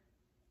 like,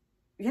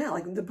 yeah,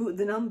 like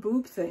the numb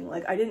boob thing.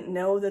 Like, I didn't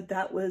know that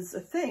that was a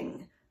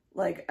thing.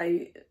 Like,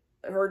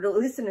 or at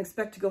least didn't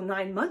expect to go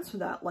 9 months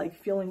without, like,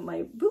 feeling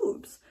my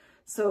boobs.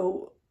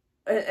 So,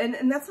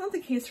 and that's not the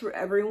case for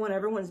everyone.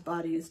 Everyone's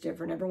body is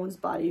different. Everyone's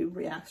body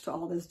reacts to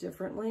all this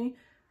differently.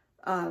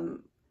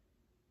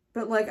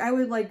 But, like, I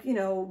would, like, you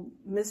know,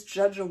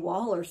 misjudge a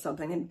wall or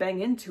something and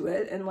bang into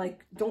it and,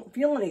 like, don't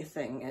feel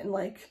anything. And,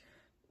 like,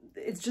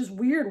 it's just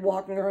weird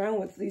walking around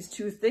with these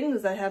two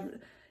things that have,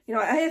 you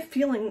know, I have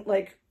feeling,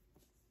 like,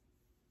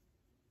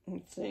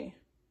 let's see.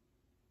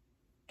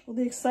 Well,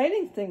 the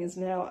exciting thing is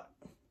now,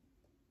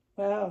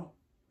 wow.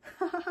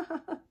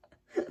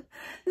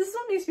 This is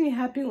what makes me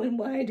happy when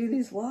I do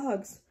these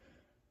vlogs.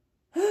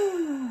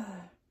 The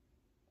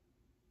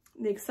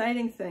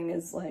exciting thing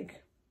is,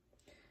 like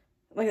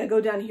I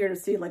go down here to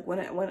see, like,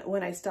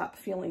 when I stop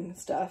feeling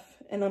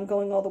stuff, and I'm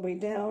going all the way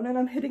down, and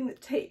I'm hitting the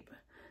tape,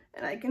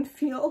 and I can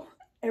feel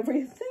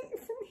everything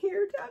from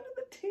here down to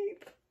the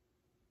tape.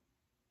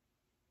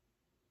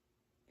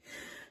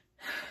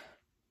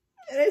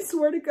 And I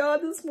swear to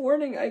God, this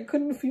morning, I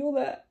couldn't feel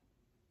that.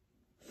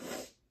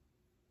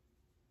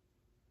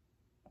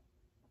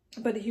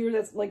 But here,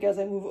 that's, like, as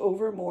I move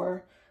over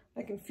more,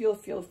 I can feel.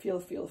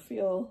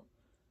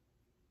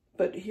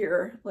 But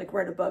here, like,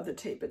 right above the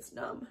tape, it's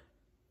numb.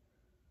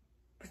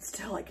 But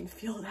still, I can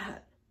feel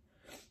that,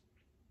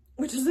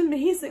 which is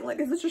amazing. Like,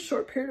 it's such a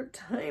short period of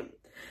time,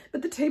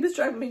 but the tape is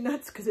driving me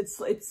nuts because it's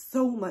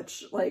so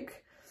much,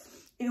 like,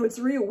 you know, it's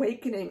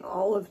reawakening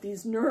all of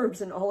these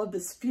nerves and all of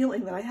this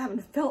feeling that I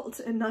haven't felt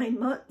in 9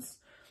 months,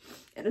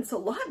 and it's a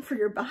lot for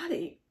your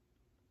body.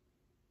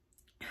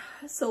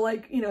 So,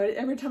 like, you know,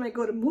 every time I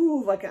go to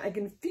move, like, I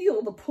can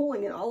feel the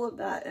pulling and all of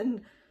that,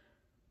 and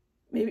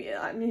maybe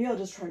I'll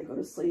just try to go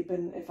to sleep,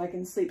 and if I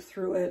can sleep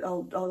through it,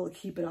 I'll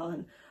keep it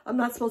on. I'm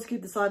not supposed to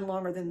keep this on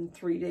longer than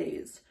 3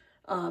 days.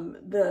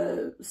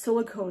 The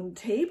silicone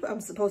tape,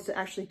 I'm supposed to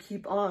actually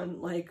keep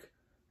on, like,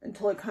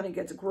 until it kind of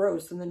gets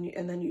gross, and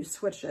then you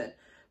switch it.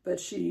 But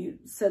she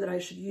said that I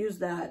should use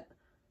that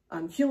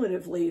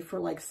cumulatively for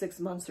like 6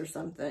 months or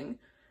something,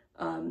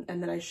 and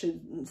then I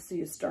should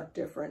see a stark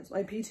difference.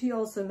 My PT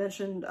also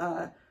mentioned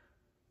a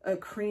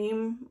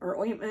cream or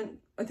ointment.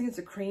 I think it's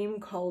a cream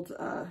called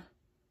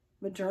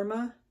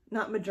Mederma,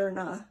 not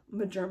Moderna,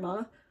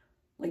 Mederma,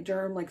 like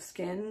derm, like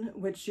skin,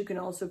 which you can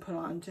also put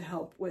on to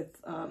help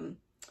with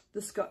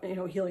the scar, you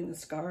know, healing the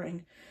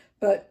scarring.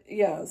 But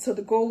yeah, so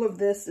the goal of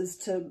this is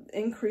to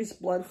increase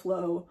blood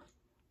flow.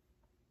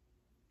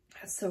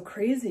 That's so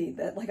crazy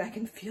that, like, I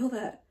can feel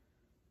that.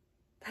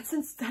 That's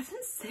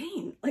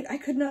insane. Like, I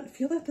could not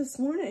feel that this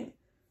morning.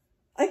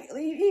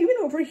 Even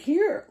over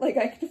here, like,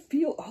 I could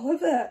feel all of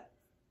that.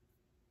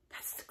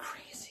 That's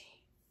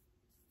crazy.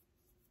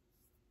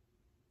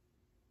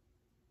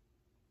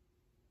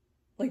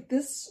 Like,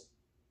 this,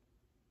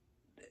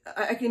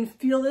 I can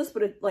feel this,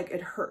 but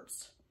it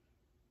hurts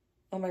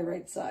on my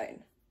right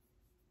side.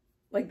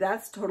 Like,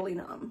 that's totally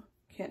numb.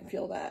 Can't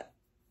feel that.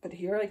 But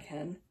here I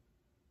can.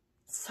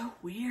 It's so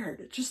weird.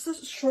 It's just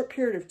a short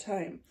period of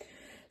time.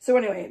 So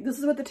anyway, this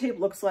is what the tape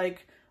looks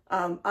like.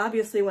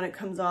 Obviously, when it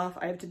comes off,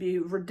 I have to be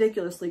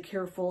ridiculously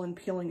careful in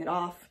peeling it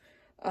off.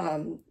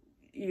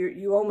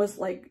 You almost,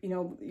 like, you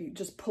know, you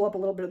just pull up a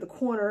little bit of the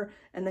corner,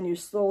 and then you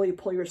slowly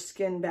pull your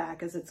skin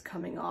back as it's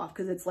coming off,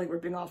 because it's like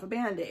ripping off a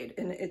Band-Aid,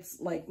 and it's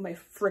like my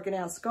frickin'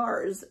 ass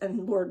scars,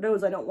 and Lord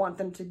knows I don't want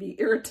them to be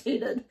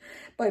irritated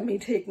by me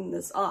taking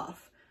this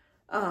off.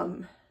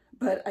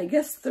 But I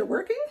guess they're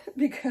working,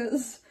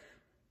 because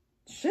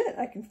shit,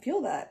 I can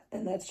feel that,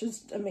 and that's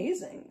just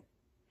amazing.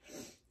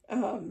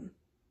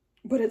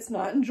 But it's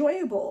not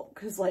enjoyable,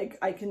 because, like,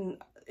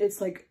 it's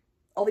like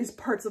all these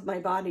parts of my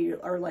body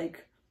are,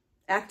 like,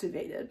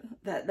 activated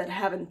that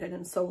haven't been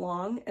in so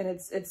long, and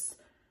it's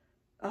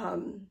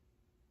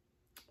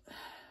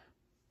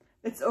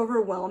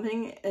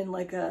overwhelming in,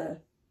 like, I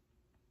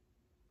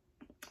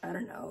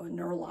don't know, a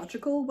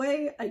neurological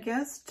way, I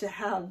guess, to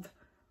have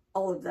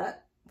all of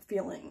that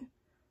feeling.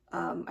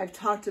 I've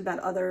talked about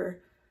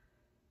other,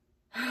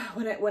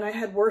 when I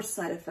had worse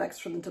side effects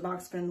from the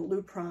tamoxifen,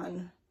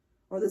 Lupron,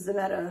 or the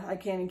Zanetta, I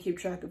can't even keep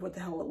track of what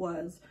the hell it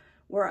was,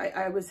 where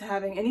I was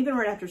having, and even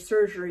right after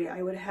surgery,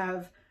 I would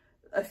have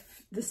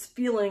this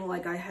feeling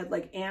like I had,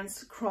 like,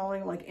 ants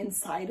crawling, like,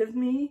 inside of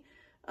me,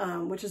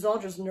 which is all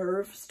just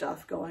nerve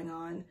stuff going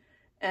on.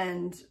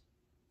 And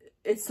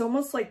it's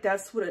almost like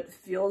that's what it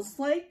feels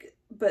like,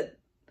 but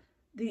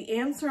the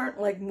ants aren't,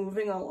 like,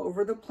 moving all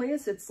over the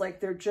place. It's like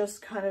they're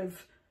just kind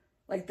of,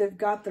 like, they've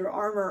got their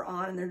armor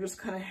on and they're just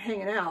kind of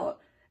hanging out,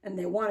 and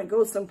they want to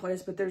go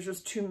someplace, but there's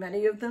just too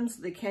many of them,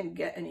 so they can't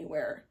get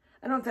anywhere.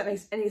 I don't know if that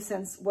makes any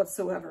sense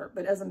whatsoever,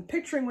 but as I'm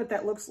picturing what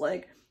that looks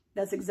like,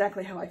 that's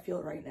exactly how I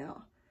feel right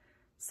now.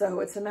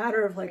 So it's a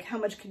matter of, like, how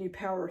much can you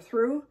power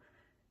through,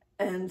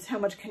 and how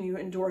much can you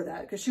endure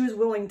that? Because she was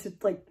willing to,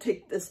 like,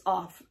 take this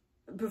off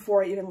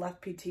before I even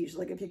left PT. She's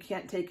like, if you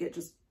can't take it,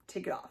 just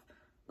take it off.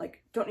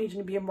 Like, don't need you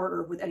to be a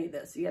martyr with any of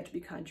this. You have to be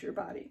kind to your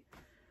body.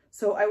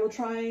 So I will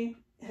try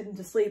heading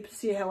to sleep,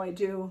 see how I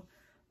do.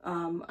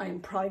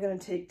 I'm probably going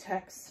to take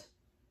Tex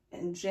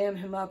and jam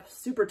him up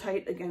super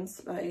tight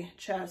against my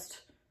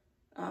chest.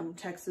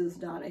 Tex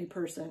is not a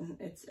person,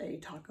 it's a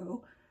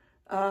taco,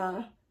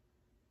 to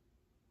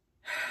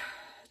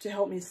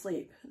help me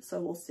sleep.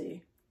 So we'll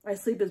see. My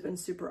sleep has been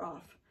super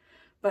off.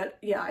 But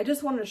yeah, I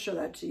just wanted to show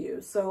that to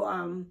you.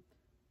 So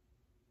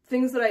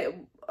things that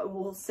I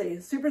will say,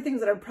 super things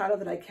that I'm proud of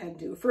that I can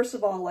do. First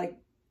of all, like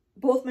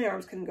both my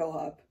arms can go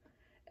up,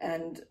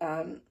 and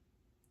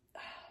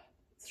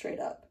straight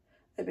up.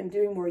 I've been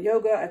doing more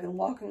yoga, I've been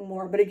walking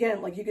more, but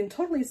again, like you can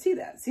totally see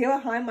that. See how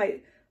high my,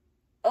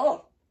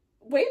 oh,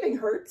 waving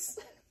hurts.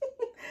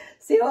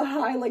 See how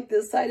high like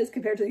this side is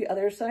compared to the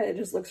other side? It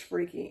just looks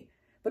freaky.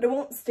 But it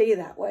won't stay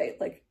that way.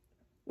 Like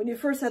when you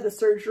first had the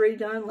surgery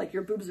done, like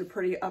your boobs are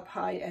pretty up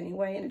high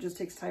anyway, and it just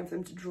takes time for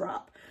them to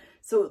drop.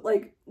 So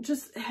like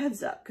just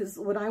heads up, because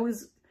when I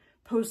was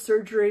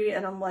post-surgery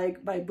and I'm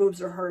like, my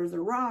boobs are hard as a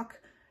rock,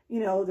 you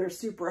know, they're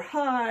super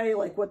high,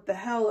 like what the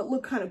hell? It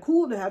looked kind of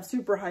cool to have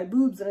super high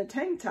boobs in a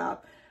tank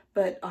top,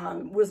 but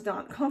was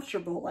not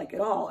comfortable like at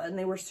all. And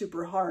they were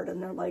super hard,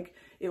 and they're like,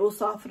 it will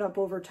soften up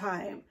over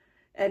time.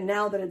 And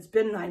now that it's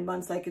been 9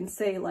 months, I can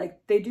say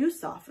like they do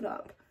soften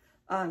up.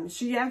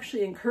 She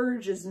actually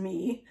encourages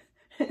me.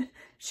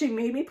 She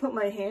made me put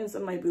my hands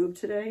on my boob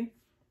today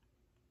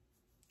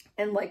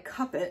and like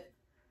cup it.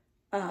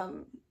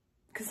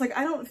 Cause like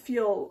I don't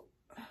feel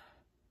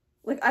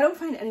like, I don't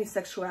find any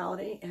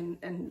sexuality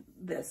in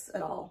this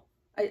at all.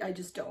 I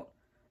just don't.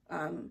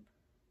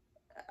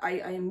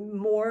 I'm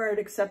more at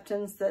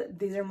acceptance that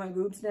these are my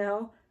boobs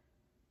now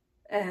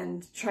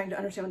and trying to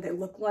understand what they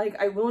look like.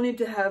 I will need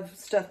to have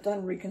stuff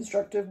done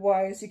reconstructive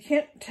wise. You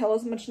can't tell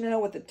as much now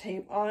with the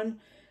tape on.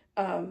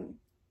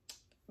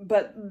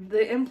 But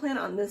the implant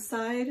on this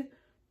side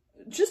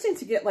just needs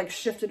to get like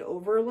shifted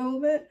over a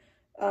little bit.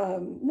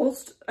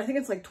 I think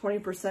it's like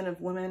 20%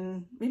 of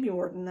women, maybe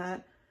more than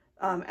that,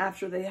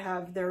 after they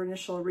have their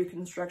initial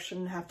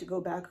reconstruction have to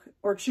go back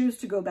or choose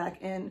to go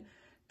back in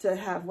to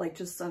have like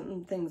just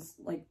some things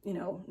like, you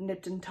know,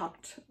 nipped and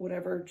tucked,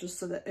 whatever, just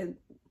so that it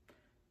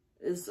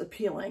is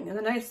appealing. And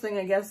the nice thing,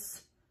 I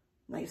guess,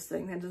 nice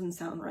thing, that doesn't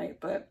sound right,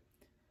 but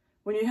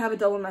when you have a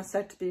double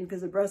mastectomy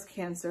because of breast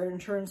cancer,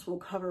 insurance will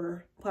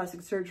cover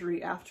plastic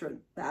surgery after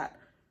that,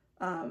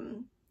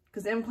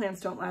 because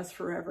implants don't last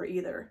forever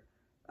either.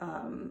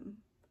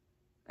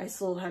 I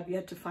still have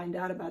yet to find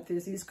out about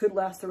these. These could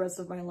last the rest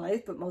of my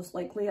life, but most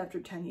likely after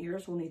 10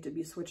 years, will need to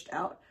be switched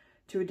out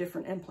to a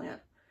different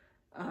implant.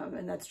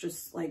 And that's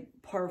just like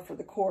par for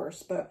the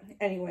course. But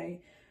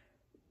anyway,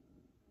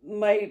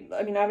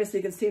 I mean, obviously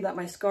you can see that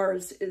my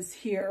scars is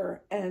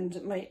here, and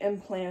my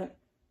implant,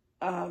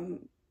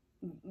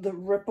 the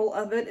ripple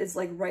of it is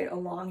like right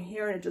along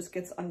here, and it just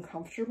gets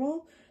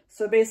uncomfortable.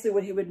 So basically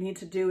what he would need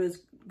to do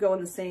is go in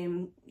the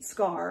same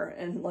scar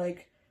and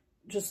like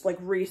just like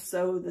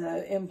re-sew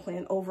the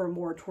implant over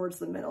more towards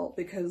the middle,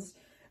 because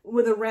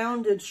with a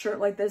rounded shirt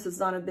like this, it's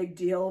not a big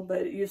deal.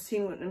 But you've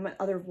seen in my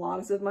other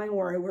vlogs of mine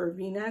where I wear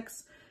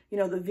V-necks, you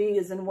know, the V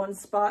is in one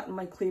spot and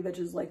my cleavage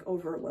is like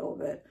over a little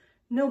bit.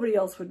 Nobody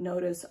else would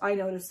notice. I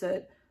notice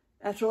it.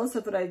 After all the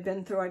stuff that I've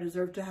been through, I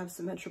deserve to have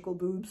symmetrical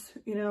boobs,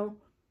 you know?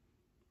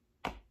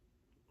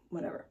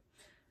 Whatever.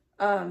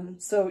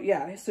 So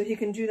yeah, so he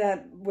can do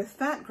that with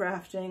fat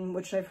grafting,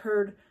 which I've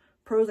heard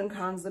pros and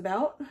cons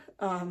about.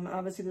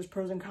 Obviously there's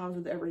pros and cons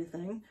with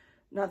everything.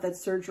 Not that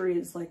surgery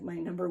is like my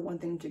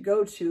 #1 thing to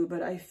go to,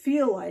 but I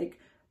feel like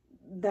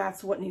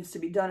that's what needs to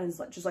be done, is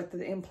like, just like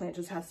the implant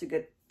just has to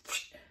get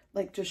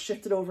like just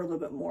shifted over a little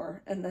bit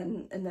more, and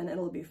then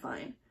it'll be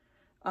fine.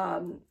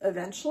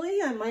 Eventually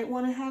I might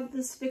want to have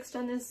this fixed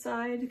on this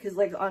side, because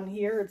like on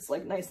here it's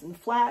like nice and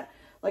flat.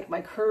 Like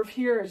my curve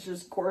here is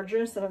just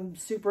gorgeous, and I'm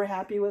super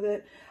happy with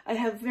it. I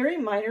have very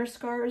minor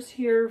scars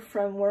here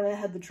from where I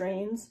had the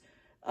drains.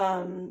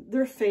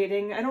 They're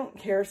fading. I don't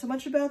care so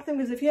much about them,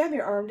 because if you have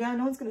your arm down,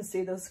 no one's going to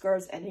see those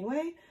scars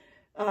anyway.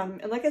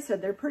 And like I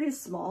said, they're pretty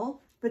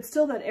small, but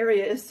still that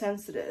area is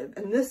sensitive.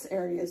 And this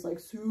area is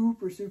like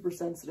super, super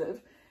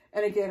sensitive.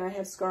 And again, I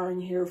have scarring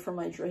here from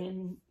my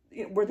drain,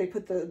 where they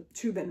put the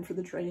tube in for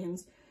the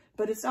drains,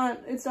 but it's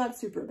not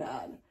super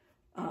bad.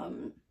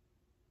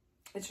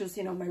 It's just,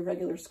 you know, my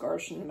regular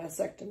scars from the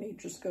mastectomy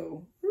just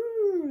go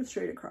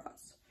straight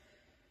across.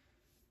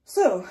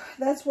 So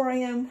that's where I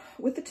am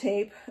with the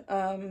tape.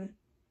 The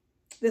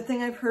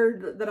thing I've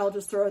heard that I'll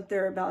just throw out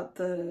there about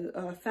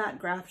the fat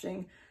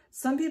grafting,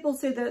 some people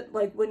say that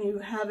like when you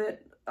have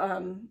it,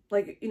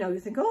 like, you know, you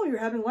think, oh, you're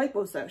having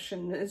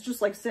liposuction. It's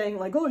just like saying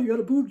like, oh, you got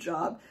a boob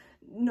job.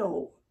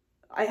 No,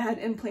 I had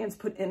implants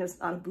put in. It's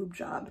not a boob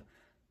job.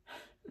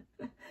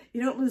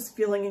 You don't lose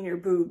feeling in your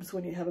boobs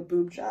when you have a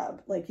boob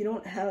job. Like you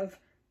don't have,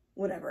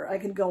 whatever. I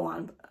could go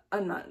on.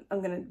 I'm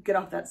going to get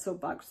off that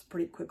soapbox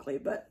pretty quickly,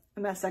 but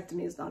a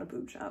mastectomy is not a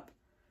boob job,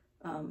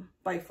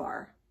 by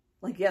far.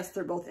 Like, yes,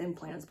 they're both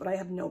implants, but I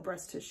have no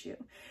breast tissue.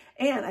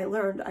 And I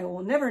learned I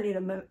will never need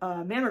a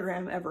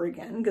mammogram ever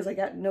again, because I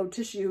got no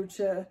tissue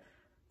to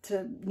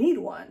need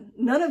one.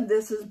 None of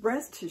this is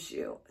breast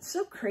tissue. It's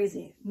so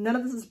crazy. None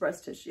of this is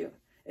breast tissue.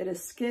 It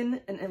is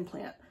skin and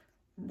implant.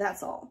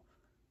 That's all.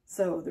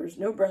 So there's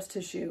no breast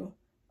tissue.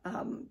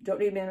 Don't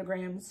need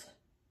mammograms,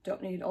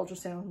 don't need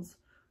ultrasounds.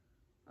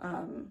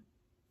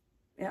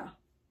 Yeah,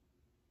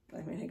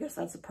 I mean, I guess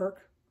that's a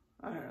perk.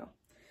 I don't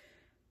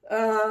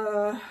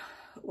know.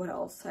 What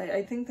else?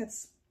 I think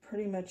that's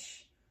pretty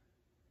much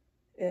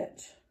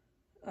it.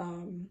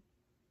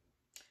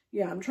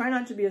 Yeah, I'm trying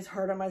not to be as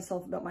hard on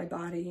myself about my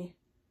body.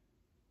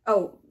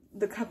 Oh,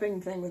 the cupping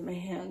thing with my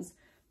hands.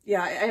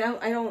 Yeah,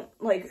 I don't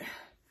like,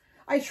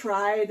 I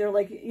tried. They're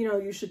like, you know,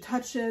 you should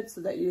touch it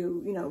so that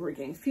you know,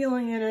 regain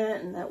feeling in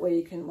it, and that way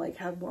you can like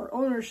have more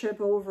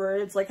ownership over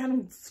it. It's like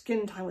having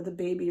skin time with a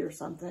baby or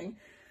something.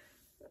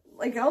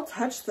 Like, I'll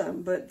touch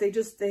them, but they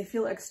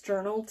feel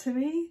external to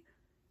me.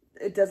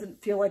 It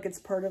doesn't feel like it's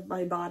part of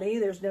my body.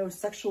 There's no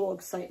sexual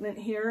excitement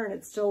here, and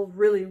it's still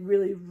really,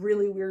 really,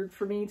 really weird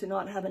for me to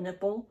not have a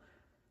nipple.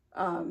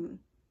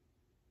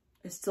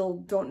 I still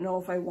don't know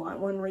if I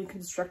want one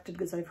reconstructed,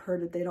 because I've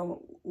heard that they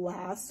don't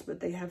last, but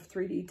they have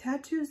 3D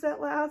tattoos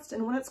that last.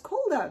 And when it's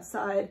cold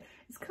outside,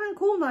 it's kind of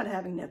cool not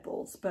having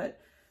nipples.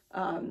 But,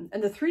 and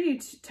the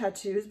 3D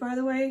tattoos, by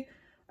the way,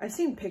 I've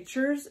seen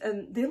pictures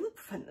and they look,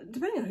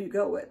 depending on who you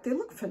go with, they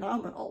look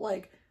phenomenal.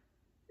 Like,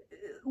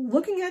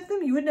 looking at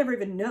them, you would never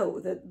even know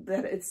that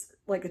it's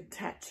like a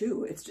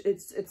tattoo.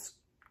 It's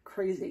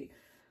crazy.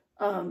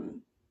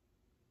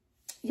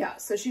 Yeah,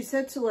 so she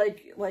said to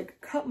like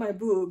cut my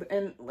boob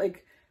and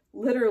like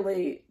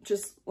literally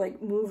just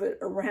like move it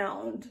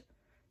around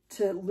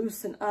to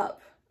loosen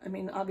up. I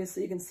mean,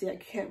 obviously you can see I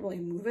can't really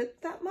move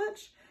it that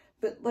much,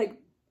 but like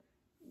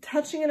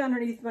touching it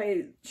underneath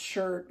my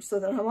shirt so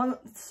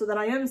that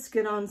I am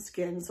skin on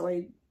skin, so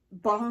I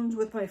bond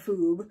with my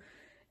foob,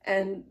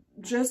 and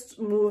just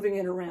moving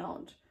it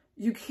around.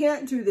 You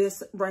can't do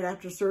this right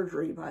after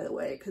surgery, by the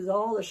way, because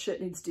all the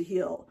shit needs to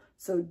heal.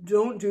 So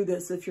don't do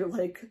this if you're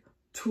like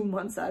 2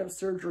 months out of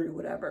surgery or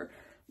whatever.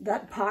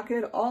 That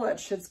pocket, all that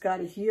shit's got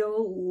to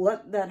heal.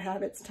 Let that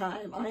have its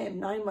time. I am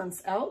 9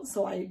 months out,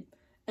 so I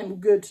am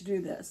good to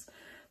do this.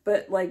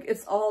 But like,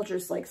 it's all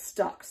just like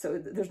stuck. So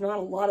there's not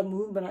a lot of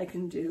movement I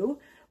can do.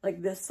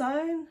 Like this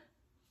side, I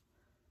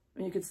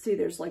mean, you can see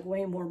there's like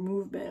way more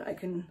movement. I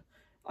can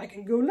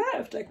go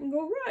left, I can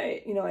go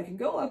right, you know, I can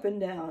go up and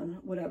down,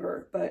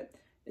 whatever. But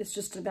it's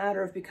just a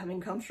matter of becoming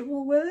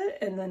comfortable with it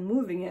and then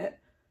moving it.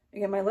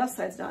 Again, my left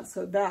side's not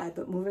so bad,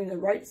 but moving the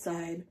right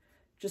side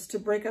just to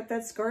break up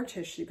that scar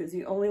tissue, because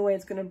the only way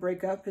it's going to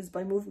break up is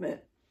by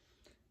movement.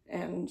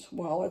 And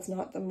while it's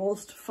not the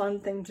most fun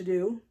thing to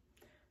do,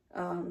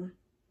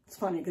 it's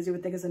funny because you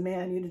would think as a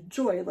man you'd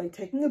enjoy like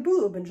taking a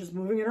boob and just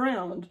moving it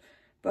around,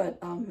 but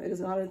it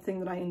is not a thing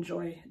that I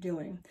enjoy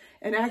doing.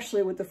 And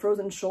actually, with the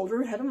frozen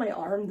shoulder, having my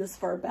arm this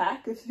far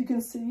back, if you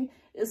can see,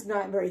 is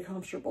not very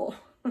comfortable.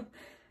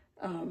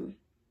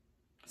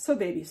 So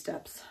baby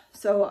steps.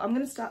 So I'm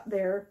going to stop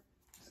there.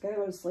 Just gotta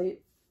go to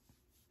sleep.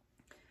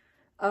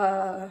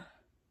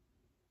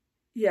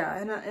 Yeah,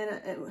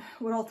 and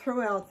what I'll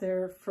throw out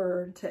there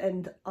to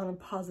end on a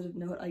positive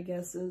note, I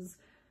guess, is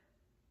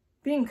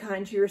being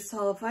kind to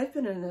yourself. I've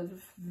been in a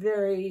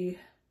very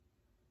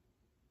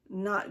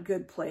not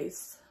good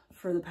place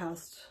for the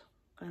past,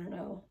 I don't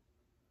know,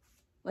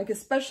 like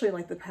especially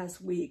like the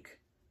past week.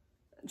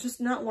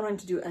 Just not wanting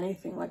to do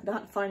anything, like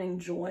not finding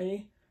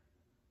joy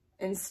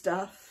in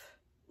stuff.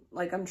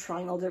 Like, I'm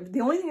trying all different.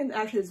 The only thing that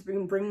actually has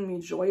been bringing me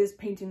joy is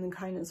painting the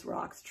Kindness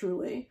Rocks,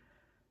 truly.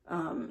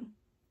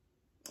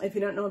 If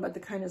you don't know about the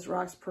Kindness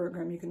Rocks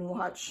program, you can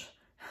watch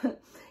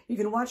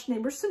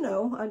Neighbors to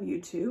Know on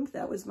YouTube.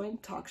 That was my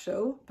talk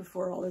show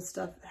before all this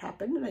stuff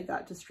happened and I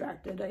got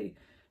distracted. I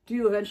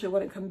do eventually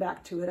want to come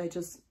back to it. I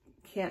just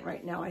can't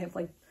right now. I have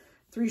like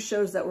 3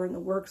 shows that were in the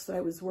works that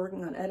I was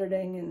working on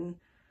editing,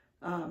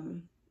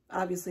 and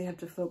obviously have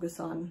to focus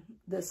on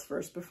this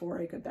first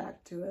before I get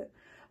back to it.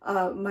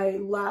 My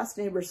last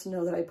Neighbors to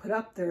Know that I put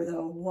up there,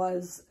 though,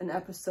 was an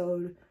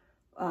episode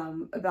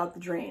about the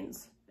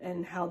drains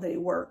and how they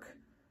work.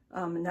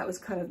 And that was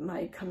kind of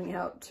my coming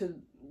out to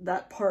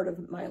that part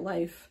of my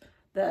life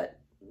that,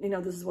 you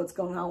know, this is what's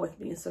going on with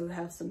me. So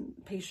have some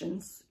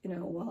patience, you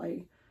know, while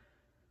I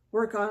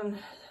work on,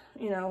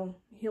 you know,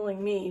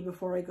 healing me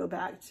before I go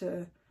back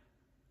to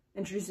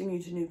introducing you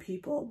to new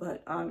people.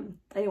 But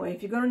anyway,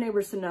 if you go to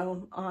Neighbors to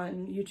Know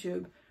on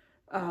YouTube,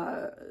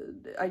 I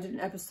did an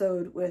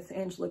episode with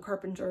Angela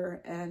Carpenter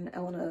and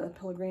Elena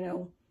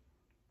Pellegrino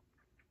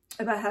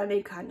about how to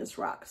make Kindness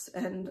Rocks.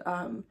 And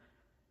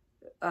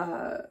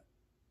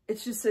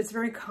it's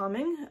very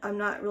calming. I'm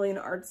not really an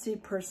artsy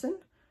person,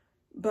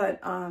 but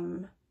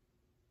I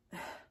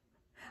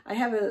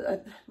have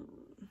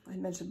I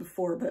mentioned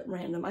before, but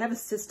random. I have a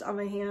cyst on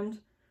my hand.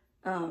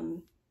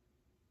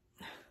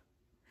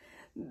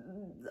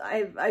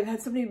 I've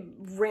had so many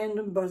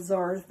random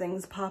bizarre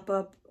things pop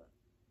up.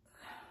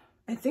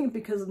 I think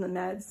because of the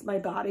meds, my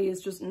body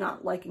is just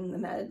not liking the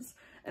meds,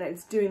 and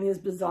it's doing these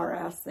bizarre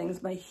ass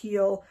things. My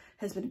heel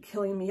has been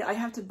killing me. I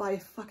have to buy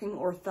fucking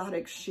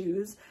orthotic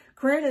shoes.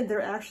 Granted,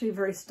 they're actually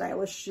very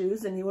stylish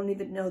shoes, and you won't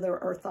even know they're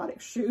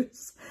orthotic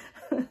shoes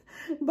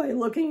by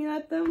looking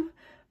at them.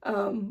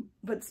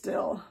 But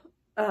still,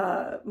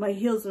 my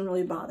heel's been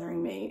really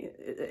bothering me.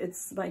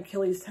 My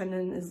Achilles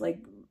tendon is like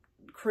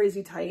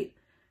crazy tight.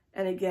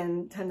 And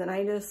again,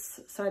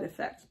 tendonitis, side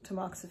effect,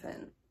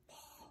 tamoxifen.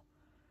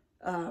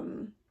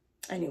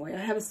 Anyway, I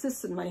have a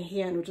cyst in my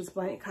hand, which has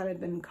kind of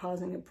been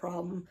causing a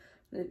problem.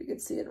 If you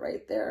could see it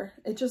right there.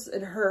 It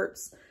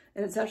hurts,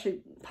 and it's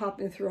actually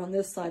popping through on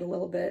this side a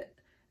little bit.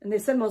 And they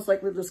said most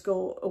likely it'll just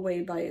go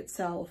away by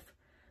itself.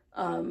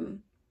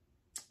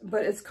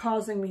 But it's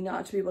causing me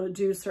not to be able to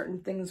do certain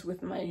things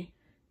with my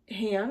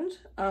hand.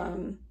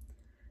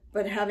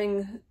 But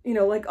having, you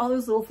know, like all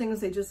those little things,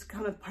 they just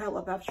kind of pile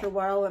up after a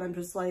while, and I'm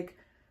just like,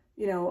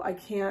 you know, I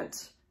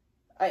can't,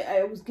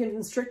 I was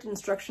given strict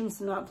instructions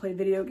to not play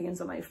video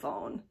games on my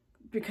phone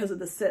because of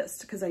the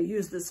cyst, because I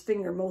use this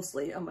finger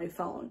mostly on my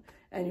phone,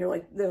 and they're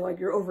like,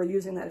 you're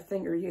overusing that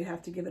finger, you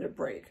have to give it a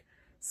break.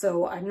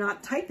 So I'm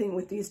not typing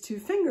with these two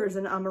fingers,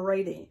 and I'm a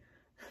righty,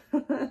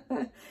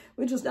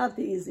 which is not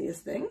the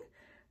easiest thing.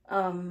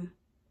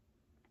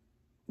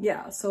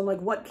 Yeah, so I'm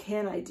like, what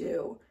can I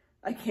do?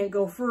 I can't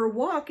go for a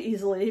walk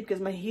easily because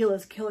my heel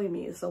is killing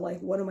me. So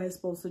like, what am I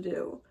supposed to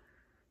do?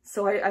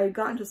 So I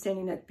got into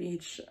Standing Neck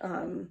Beach.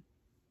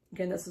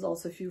 Again, this is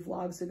also a few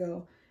vlogs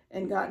ago,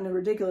 and gotten a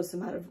ridiculous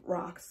amount of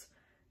rocks.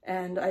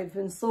 And I've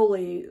been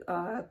slowly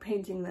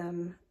painting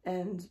them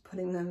and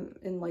putting them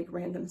in like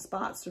random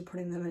spots, or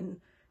putting them in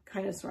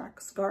Kindness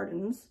Rocks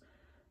gardens.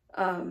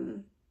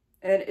 And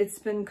it's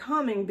been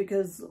calming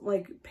because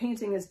like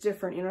painting is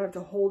different. You don't have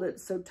to hold it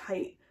so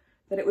tight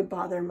that it would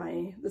bother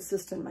the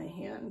cyst in my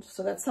hand.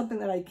 So that's something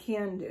that I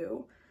can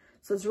do.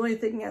 So it's really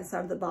thinking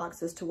outside of the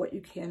box as to what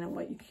you can and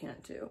what you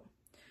can't do.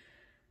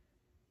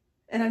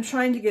 And I'm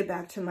trying to get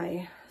back to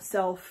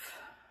myself,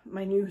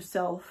 my new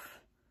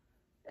self,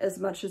 as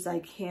much as I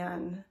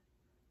can.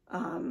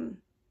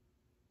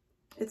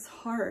 It's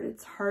hard.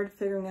 It's hard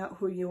figuring out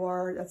who you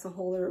are. That's a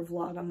whole other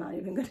vlog. I'm not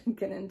even going to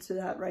get into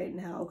that right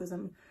now because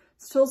I'm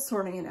still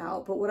sorting it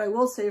out. But what I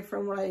will say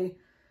from what I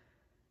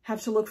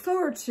have to look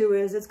forward to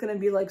is it's going to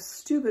be like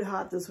stupid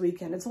hot this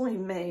weekend. It's only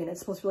May, and it's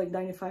supposed to be like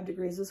 95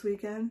 degrees this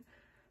weekend.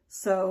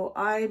 So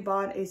I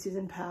bought a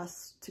season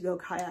pass to go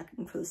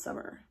kayaking for the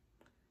summer.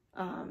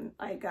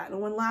 I had gotten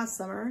one last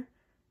summer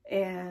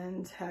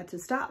and had to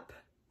stop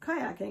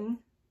kayaking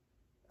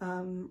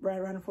right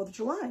around the 4th of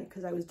July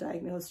because I was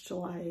diagnosed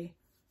July,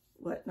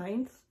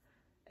 9th?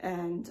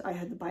 And I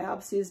had the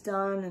biopsies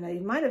done, and I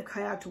might have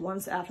kayaked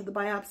once after the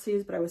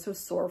biopsies, but I was so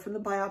sore from the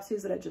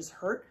biopsies that it just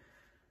hurt.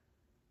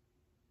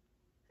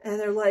 And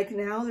they're like,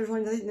 now there's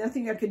really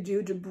nothing I could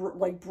do to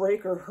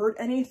break or hurt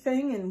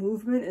anything, and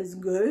movement is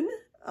good.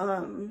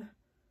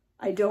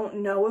 I don't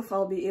know if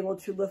I'll be able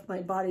to lift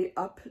my body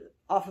up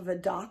off of a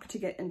dock to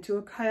get into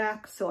a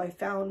kayak. So I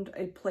found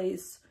a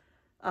place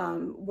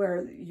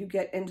where you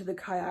get into the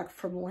kayak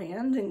from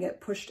land and get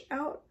pushed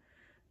out.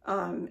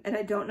 And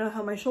I don't know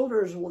how my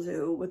shoulders will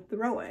do with the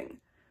rowing.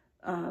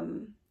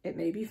 It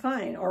may be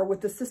fine, or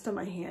with the cyst on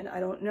my hand, I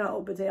don't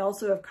know. But they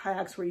also have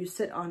kayaks where you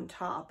sit on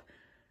top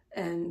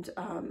and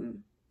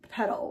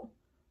pedal.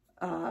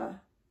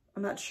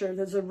 I'm not sure.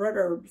 There's a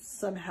rudder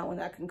somehow in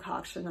that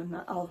concoction.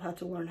 I'll have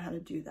to learn how to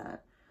do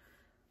that.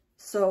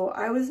 So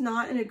I was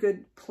not in a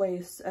good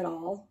place at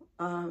all.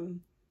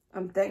 I'm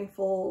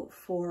thankful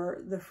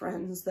for the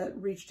friends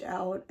that reached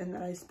out and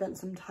that I spent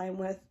some time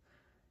with.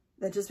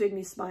 That just made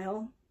me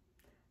smile.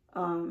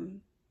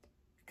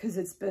 Because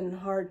it's been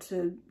hard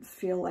to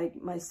feel like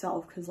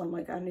myself, because I'm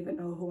like, I don't even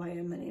know who I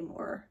am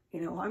anymore.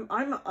 You know,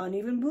 I'm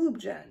uneven boob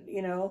Jen,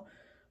 you know.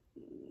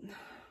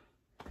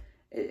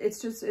 It's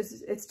just,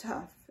 it's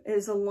tough. It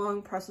is a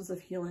long process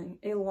of healing,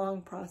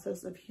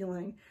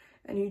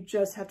 and you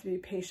just have to be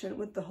patient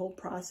with the whole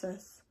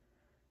process.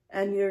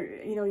 And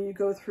you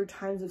go through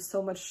times of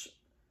so much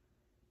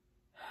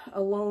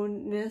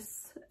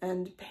aloneness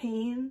and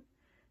pain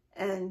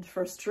and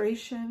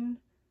frustration.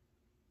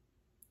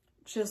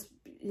 Just,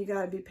 you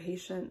gotta be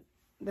patient.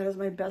 That is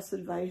my best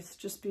advice.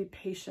 Just be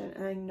patient.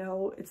 And I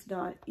know it's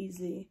not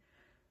easy,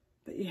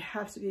 but you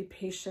have to be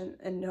patient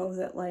and know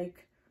that,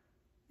 like,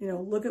 you know,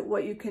 look at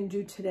what you can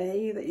do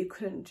today that you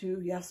couldn't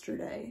do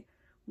yesterday.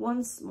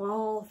 One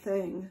small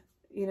thing,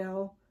 you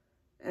know,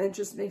 and it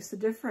just makes a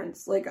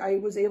difference. Like, I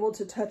was able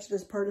to touch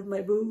this part of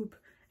my boob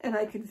and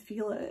I can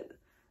feel it.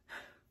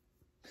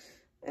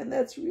 And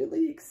that's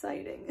really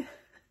exciting.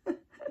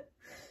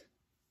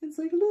 It's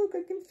like, look,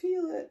 I can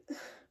feel it.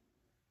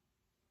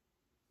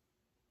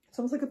 It's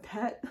almost like a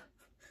pet.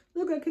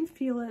 Look, I can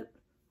feel it.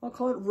 I'll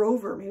call it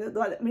Rover.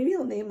 Maybe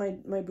I'll name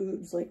my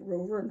boobs like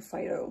Rover and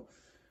Fido,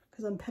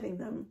 because I'm petting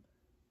them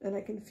and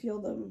I can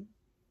feel them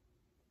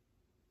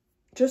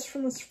just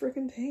from this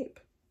freaking tape.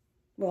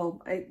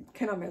 Well, I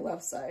can on my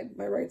left side.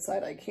 My right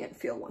side I can't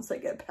feel once I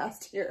get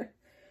past here.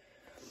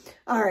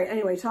 All right,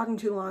 anyway, talking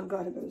too long,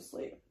 gotta go to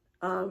sleep.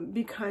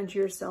 Be kind to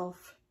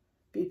yourself.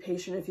 Be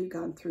patient if you've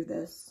gone through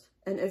this.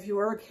 And if you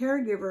are a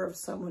caregiver of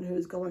someone who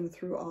is going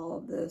through all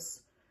of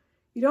this,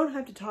 you don't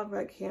have to talk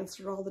about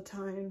cancer all the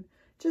time.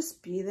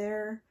 Just be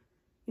there.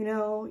 You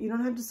know, you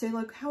don't have to say,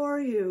 like, how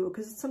are you?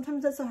 Because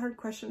sometimes that's a hard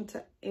question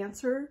to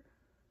answer.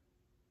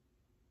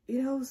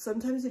 You know,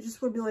 sometimes you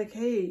just want to be like,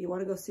 hey, you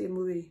want to go see a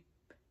movie?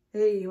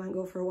 Hey, you want to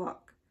go for a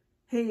walk?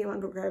 Hey, you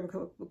want to go grab a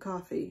cup of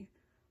coffee?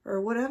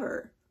 or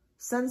whatever.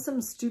 Send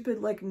some stupid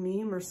like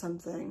meme or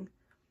something,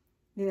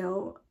 you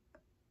know,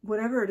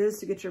 whatever it is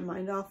to get your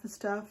mind off of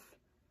stuff.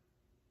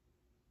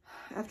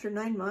 After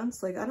 9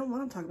 months, like, I don't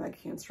want to talk about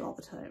cancer all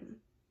the time.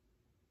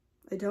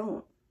 I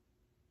don't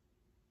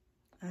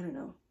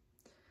know.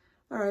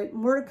 All right,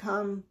 more to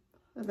come.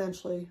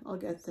 Eventually, I'll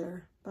get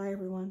there. Bye,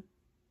 everyone.